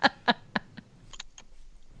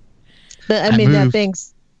 But I mean, moved.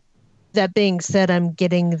 that being said, I'm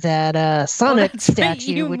getting that Sonic That's right,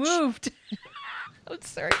 statue. you which moved. Oh,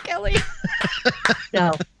 sorry, Kelly.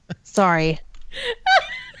 no, sorry.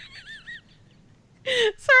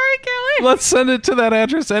 Sorry, Kelly. Let's send it to that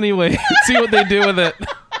address anyway and see what they do with it.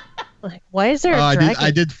 Like, why is there a I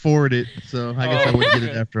dragon? did forward it, so I guess I wouldn't get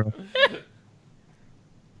it after all.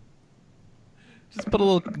 Just put a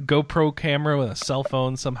little GoPro camera with a cell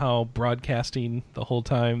phone somehow broadcasting the whole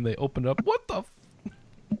time they opened up. What the...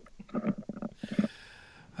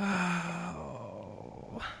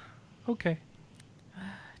 Oh. Okay.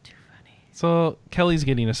 Too funny. So Kelly's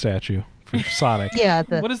getting a statue for Sonic. Yeah,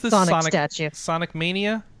 the What is this Sonic statue. Sonic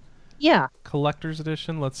Mania Yeah. Collector's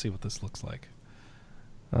Edition? Let's see what this looks like.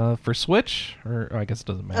 For Switch? Or I guess it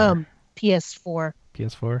doesn't matter. PS4.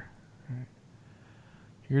 PS4? All right.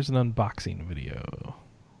 Here's an unboxing video.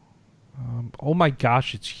 Oh my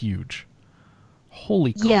gosh, it's huge.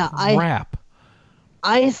 Holy crap.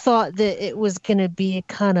 I thought that it was going to be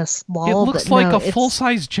kind of small. It looks but like no, a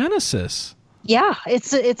full-size Genesis. Yeah,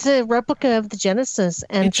 it's a replica of the Genesis,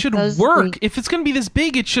 and It should supposedly- work. If it's going to be this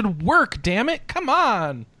big, it should work, damn it. Come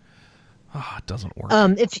on. Oh, it doesn't work.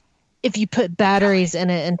 If you put batteries in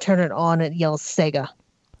it and turn it on, it yells Sega.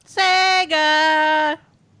 Sega.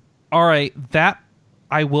 All right, that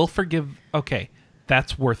I will forgive. Okay,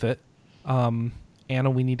 that's worth it. Anna,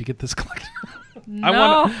 we need to get this collected.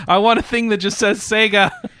 No. I want a thing that just says Sega.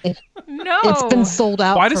 No. It's been sold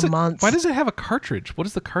out for Why months. does it have a cartridge? What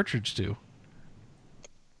does the cartridge do?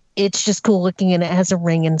 It's just cool looking, and it has a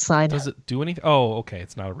ring inside. Does it do anything? Oh, okay,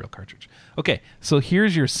 it's not a real cartridge. Okay, so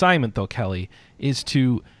here's your assignment, though, Kelly, is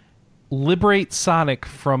to liberate Sonic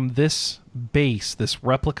from this base, this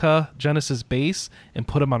replica Genesis base, and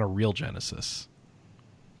put him on a real Genesis.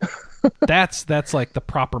 That's like the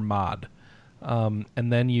proper mod. And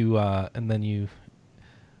then you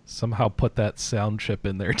somehow put that sound chip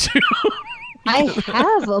in there too. I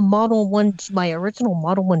have a Model 1, my original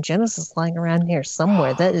Model 1 Genesis lying around here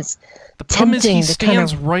somewhere. That is The problem is he tempting to kind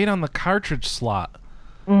stands of... right on the cartridge slot.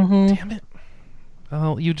 Mhm. Damn it.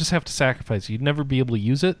 Well, you just have to sacrifice. You'd never be able to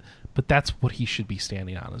use it, but that's what he should be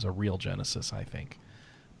standing on, is a real Genesis, I think.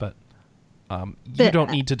 But you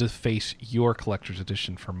don't need to deface your collector's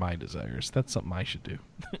edition for my desires. That's something I should do.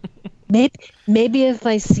 Maybe if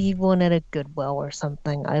I see one at a Goodwill or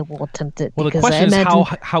something, I will attempt it. Well, the question is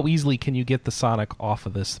how easily can you get the Sonic off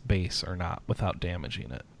of this base or not without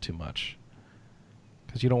damaging it too much?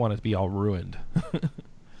 Because you don't want it to be all ruined.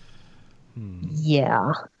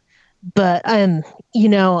 Yeah. But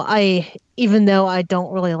even though I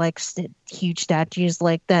don't really like huge statues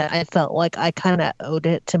like that, I felt like I kind of owed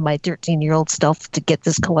it to my 13-year-old self to get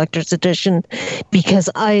this collector's edition, because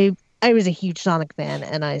I was a huge Sonic fan,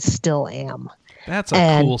 and I still am. That's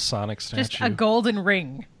a cool Sonic statue. Just a golden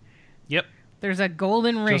ring. Yep. There's a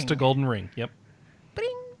golden ring. Just a golden ring. Yep.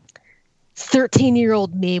 Bing.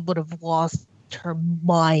 13-year-old me would have lost her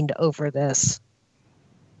mind over this.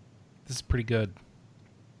 This is pretty good.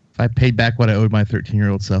 If I paid back what I owed my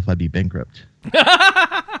 13-year-old self, I'd be bankrupt.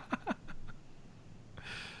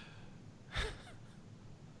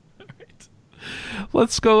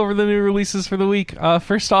 Let's go over the new releases for the week.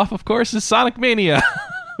 First off, of course, is Sonic Mania.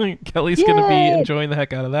 Kelly's going to be enjoying the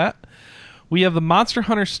heck out of that. We have the Monster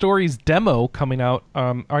Hunter Stories demo coming out.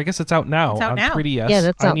 Or I guess it's out now on 3DS. Yeah,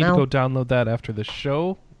 that's out I need now. to go download that after the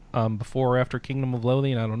show, before or after Kingdom of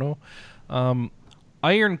Loathing. I don't know.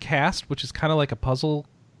 Iron Cast, which is kind of like a puzzle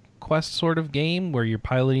quest sort of game where you're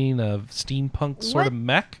piloting a steampunk sort of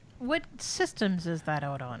mech. What systems is that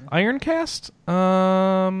out on? Iron Cast?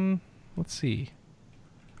 Let's see.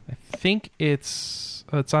 I think it's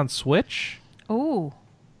on Switch. Oh.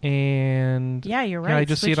 And yeah, you're right. Yeah, I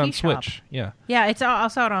just see it on Switch eShop. Switch. Yeah. Yeah, it's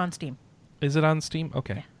also out on Steam. Is it on Steam?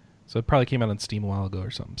 Okay. Yeah. So it probably came out on Steam a while ago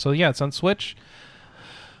or something. So yeah, it's on Switch.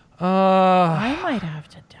 I might have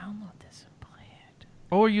to download this and play it.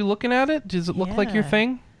 Oh, are you looking at it? Does it look like your Yeah.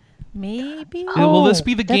 thing? Maybe. Will this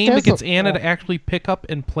be the that game that does gets look Anna cool. to actually pick up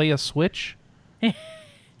and play a Switch? Well,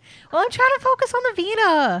 I'm trying to focus on the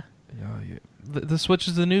Vita. Yeah, the Switch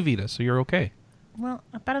is the new Vita, so you're okay. Well,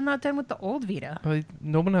 I bet I'm not done with the old Vita.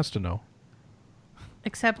 No one has to know.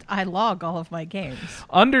 Except I log all of my games.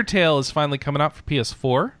 Undertale is finally coming out for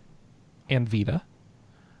PS4 and Vita.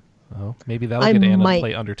 Oh, maybe that'll get Anna to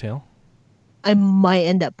play Undertale. I might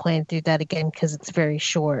end up playing through that again because it's very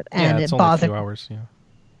short, and Yeah, it's it only a bothered few hours. Yeah.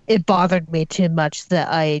 it bothered me too much that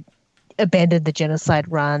I abandoned the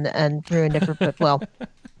genocide run and ruined it for. Well,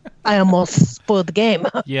 I almost spoiled the game.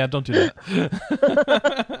 Yeah, don't do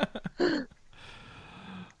that.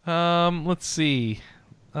 Let's see.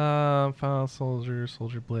 Final Soldier,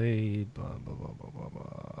 Soldier Blade, blah blah blah blah blah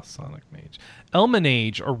blah. Sonic Mage,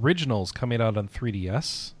 Elmanage Originals coming out on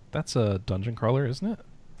 3DS. That's a dungeon crawler, isn't it?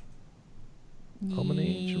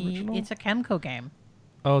 Elmanage Original. It's a Chemco game.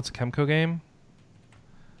 Oh, it's a Chemco game.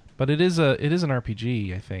 But it is an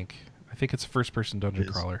RPG. I think it's a first-person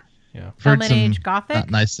dungeon crawler. Yeah. I've heard some Elmanage Gothic?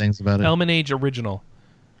 not nice things about it. Elmanage Original.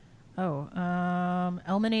 Oh,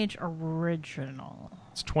 Elmanage Original.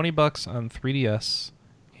 It's $20 on 3DS,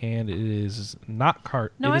 and it is not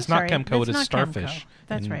No, it is I'm not sorry. Chemco. It's It is not Starfish. Chemco.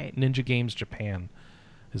 That's and right. Ninja Games Japan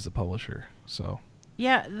is the publisher. So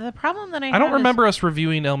Yeah, the problem that I don't remember us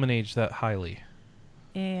reviewing Elmanage that highly.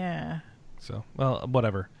 Yeah. So well,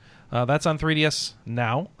 whatever. That's on 3DS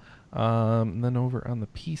now. And then over on the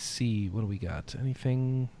PC, what do we got?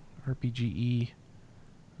 Anything RPGE?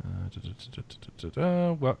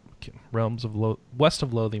 Well, Realms of West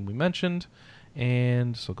of Loathing we mentioned,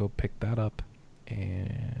 and so go pick that up.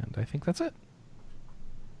 And I think that's it.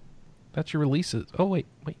 That's your releases. Oh wait,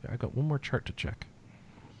 I got one more chart to check.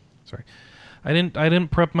 Sorry, I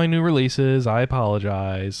didn't prep my new releases. I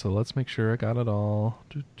apologize. So let's make sure I got it all.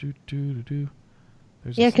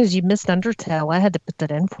 Yeah, because you missed Undertale. I had to put that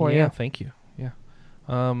in for you. Yeah, thank you. Yeah.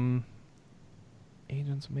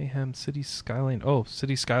 Agents of Mayhem, City Skyline. Oh,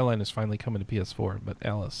 City Skyline is finally coming to PS4, but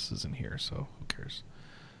Alice isn't here, so who cares?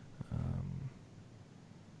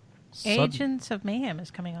 Agents of Mayhem is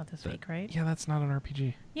coming out this week, right? Yeah, that's not an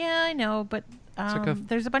RPG. Yeah, I know, but like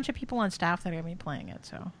there's a bunch of people on staff that are going to be playing it,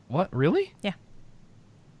 so... What? Really? Yeah.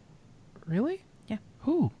 Really? Yeah.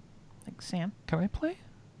 Who? Like Sam. Can I play?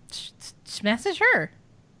 Message her.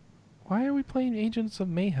 Why are we playing Agents of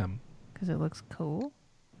Mayhem? Because it looks cool.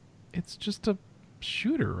 It's just a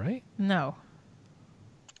shooter, right? No.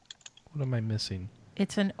 What am I missing?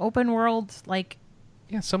 It's an open world, like...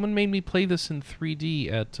 Yeah, someone made me play this in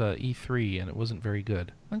 3D at E3, and it wasn't very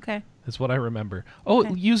good. Okay. That's what I remember. Oh,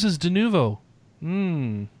 Okay. It uses Denuvo.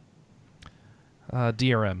 DRM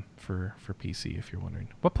for PC, if you're wondering.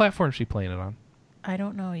 What platform is she playing it on? I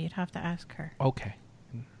don't know. You'd have to ask her. Okay.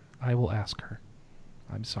 I will ask her.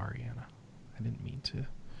 I'm sorry, Anna. I didn't mean to.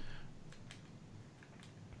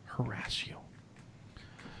 harass you.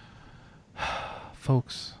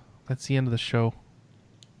 Folks, that's the end of the show.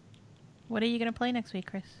 What are you going to play next week,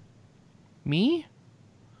 Chris? Me?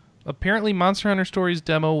 Apparently Monster Hunter Stories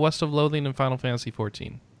demo, West of Loathing, and Final Fantasy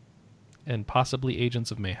XIV. And possibly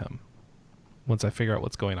Agents of Mayhem. Once I figure out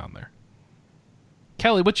what's going on there.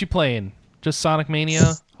 Kelly, what you playing? Just Sonic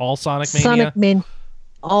Mania? All Sonic Mania?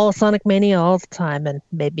 All Sonic Mania all the time, and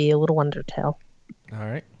maybe a little Undertale. All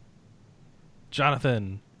right.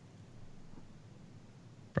 Jonathan.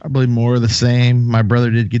 Probably more of the same. My brother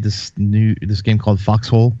did get this game called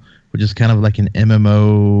Foxhole, which is kind of like an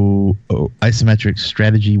MMO isometric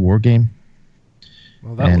strategy war game.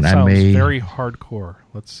 Well, that one sounds very hardcore.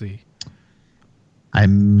 Let's see. I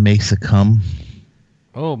may succumb.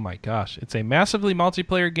 Oh my gosh. It's a massively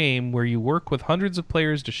multiplayer game where you work with hundreds of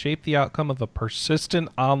players to shape the outcome of a persistent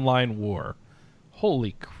online war.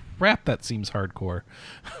 Holy crap, that seems hardcore.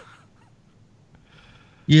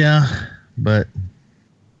 Yeah, but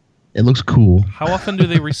it looks cool. How often do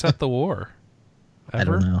they reset the war? Ever? I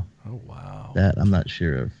don't know. Oh, wow. That I'm not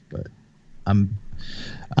sure of, but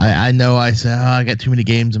I know I said, I got too many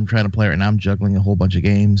games I'm trying to play right now. I'm juggling a whole bunch of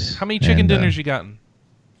games. How many chicken dinners you gotten?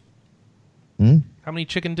 Hmm? How many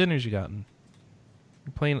chicken dinners you gotten?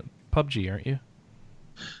 You're playing PUBG, aren't you?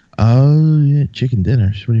 Oh, yeah, chicken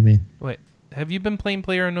dinners. What do you mean? Wait, have you been playing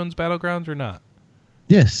PlayerUnknown's Battlegrounds or not?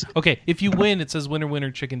 Yes. Okay, if you win, it says winner,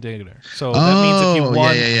 winner, chicken dinner. So that means if you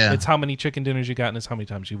won, yeah. it's how many chicken dinners you got and it's how many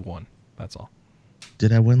times you've won. That's all.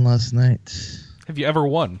 Did I win last night? Have you ever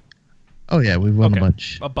won? Oh, yeah, we've won a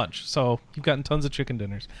bunch. A bunch. So you've gotten tons of chicken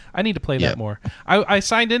dinners. I need to play that more. I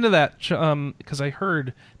signed into that because I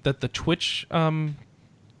heard that the Twitch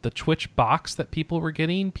box that people were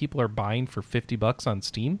getting, people are buying for $50 on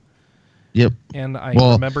Steam. Yep. And I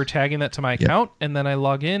remember tagging that to my account, and then I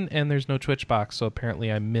log in, and there's no Twitch box. So apparently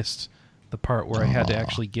I missed the part where I had to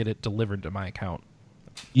actually get it delivered to my account.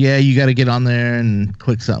 Yeah, you got to get on there and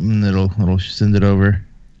click something that'll send it over.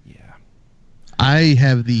 Yeah. I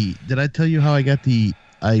have did I tell you how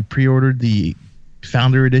I pre-ordered the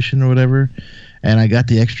Founder Edition or whatever, and I got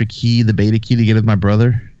the extra key, the beta key to get with my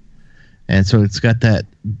brother. And so it's got that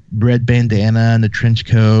red bandana and the trench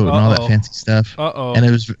coat and all that fancy stuff. And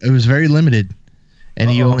it was very limited. And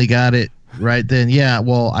he only got it right then. Yeah,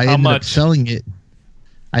 well, I ended up selling it.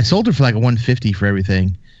 I sold it for like $150 for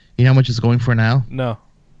everything. You know how much it's going for now? No.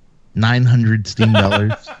 $900 Steam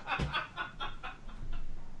dollars.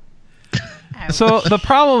 So the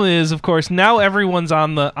problem is, of course, now everyone's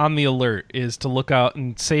on the alert is to look out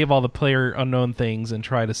and save all the PlayerUnknown things and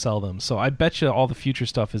try to sell them. So I bet you all the future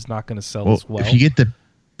stuff is not going to sell as well. If you get the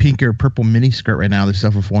pink or purple mini skirt right now, they're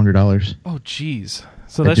selling for $400. Oh, jeez.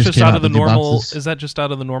 So that's just out of the normal. Is that just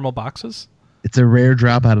out of the normal boxes? It's a rare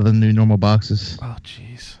drop out of the new normal boxes. Oh,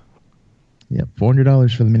 jeez. Yep,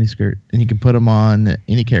 $400 for the mini skirt, and you can put them on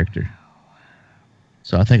any character.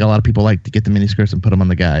 So I think a lot of people like to get the mini skirts and put them on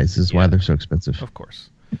the guys. This is why they're so expensive. Of course.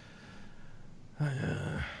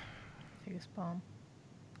 Face bomb.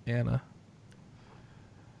 Anna.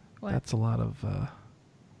 What? That's a lot of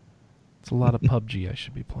PUBG I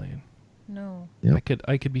should be playing. No. Yep.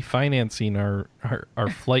 I could be financing our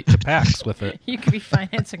flight to PAX with it. You could be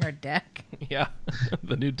financing our deck. Yeah,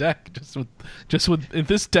 the new deck. Just with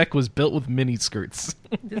this deck was built with mini skirts.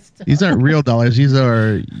 These aren't real dollars. These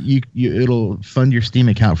are it'll fund your Steam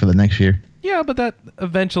account for the next year. Yeah, but that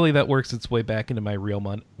eventually that works its way back into my real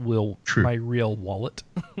my real wallet.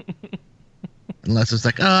 Unless it's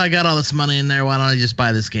like, I got all this money in there. Why don't I just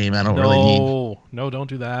buy this game? I don't really need. No, don't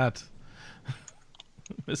do that.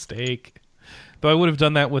 Mistake. Though I would have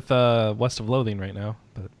done that with West of Loathing right now.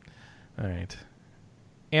 But all right,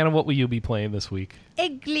 Anna, what will you be playing this week?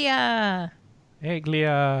 Iglia.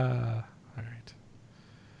 All right.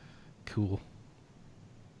 Cool.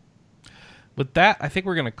 With that, I think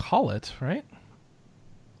we're gonna call it, right?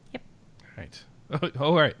 Yep. All right.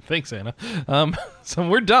 All right. Thanks, Anna. So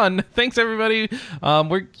we're done. Thanks, everybody.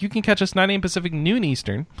 You can catch us 9 a.m. Pacific, noon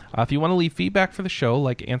Eastern. If you want to leave feedback for the show,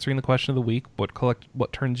 like answering the question of the week,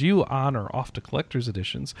 what turns you on or off to collector's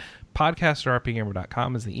editions,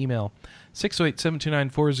 podcast@rpgamer.com is the email.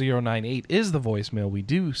 608-729-4098 is the voicemail. We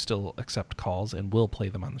do still accept calls and will play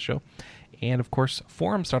them on the show. And, of course,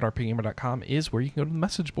 forums.rpgamer.com is where you can go to the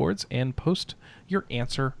message boards and post your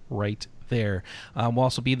answer right there. We'll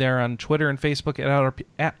also be there on Twitter and Facebook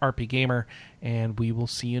at RPGamer, and we will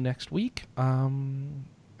see you next week.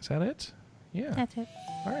 Is that it? Yeah. That's it.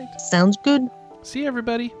 All right. Sounds good. See you,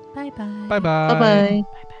 everybody. Bye-bye. Bye-bye. Bye-bye.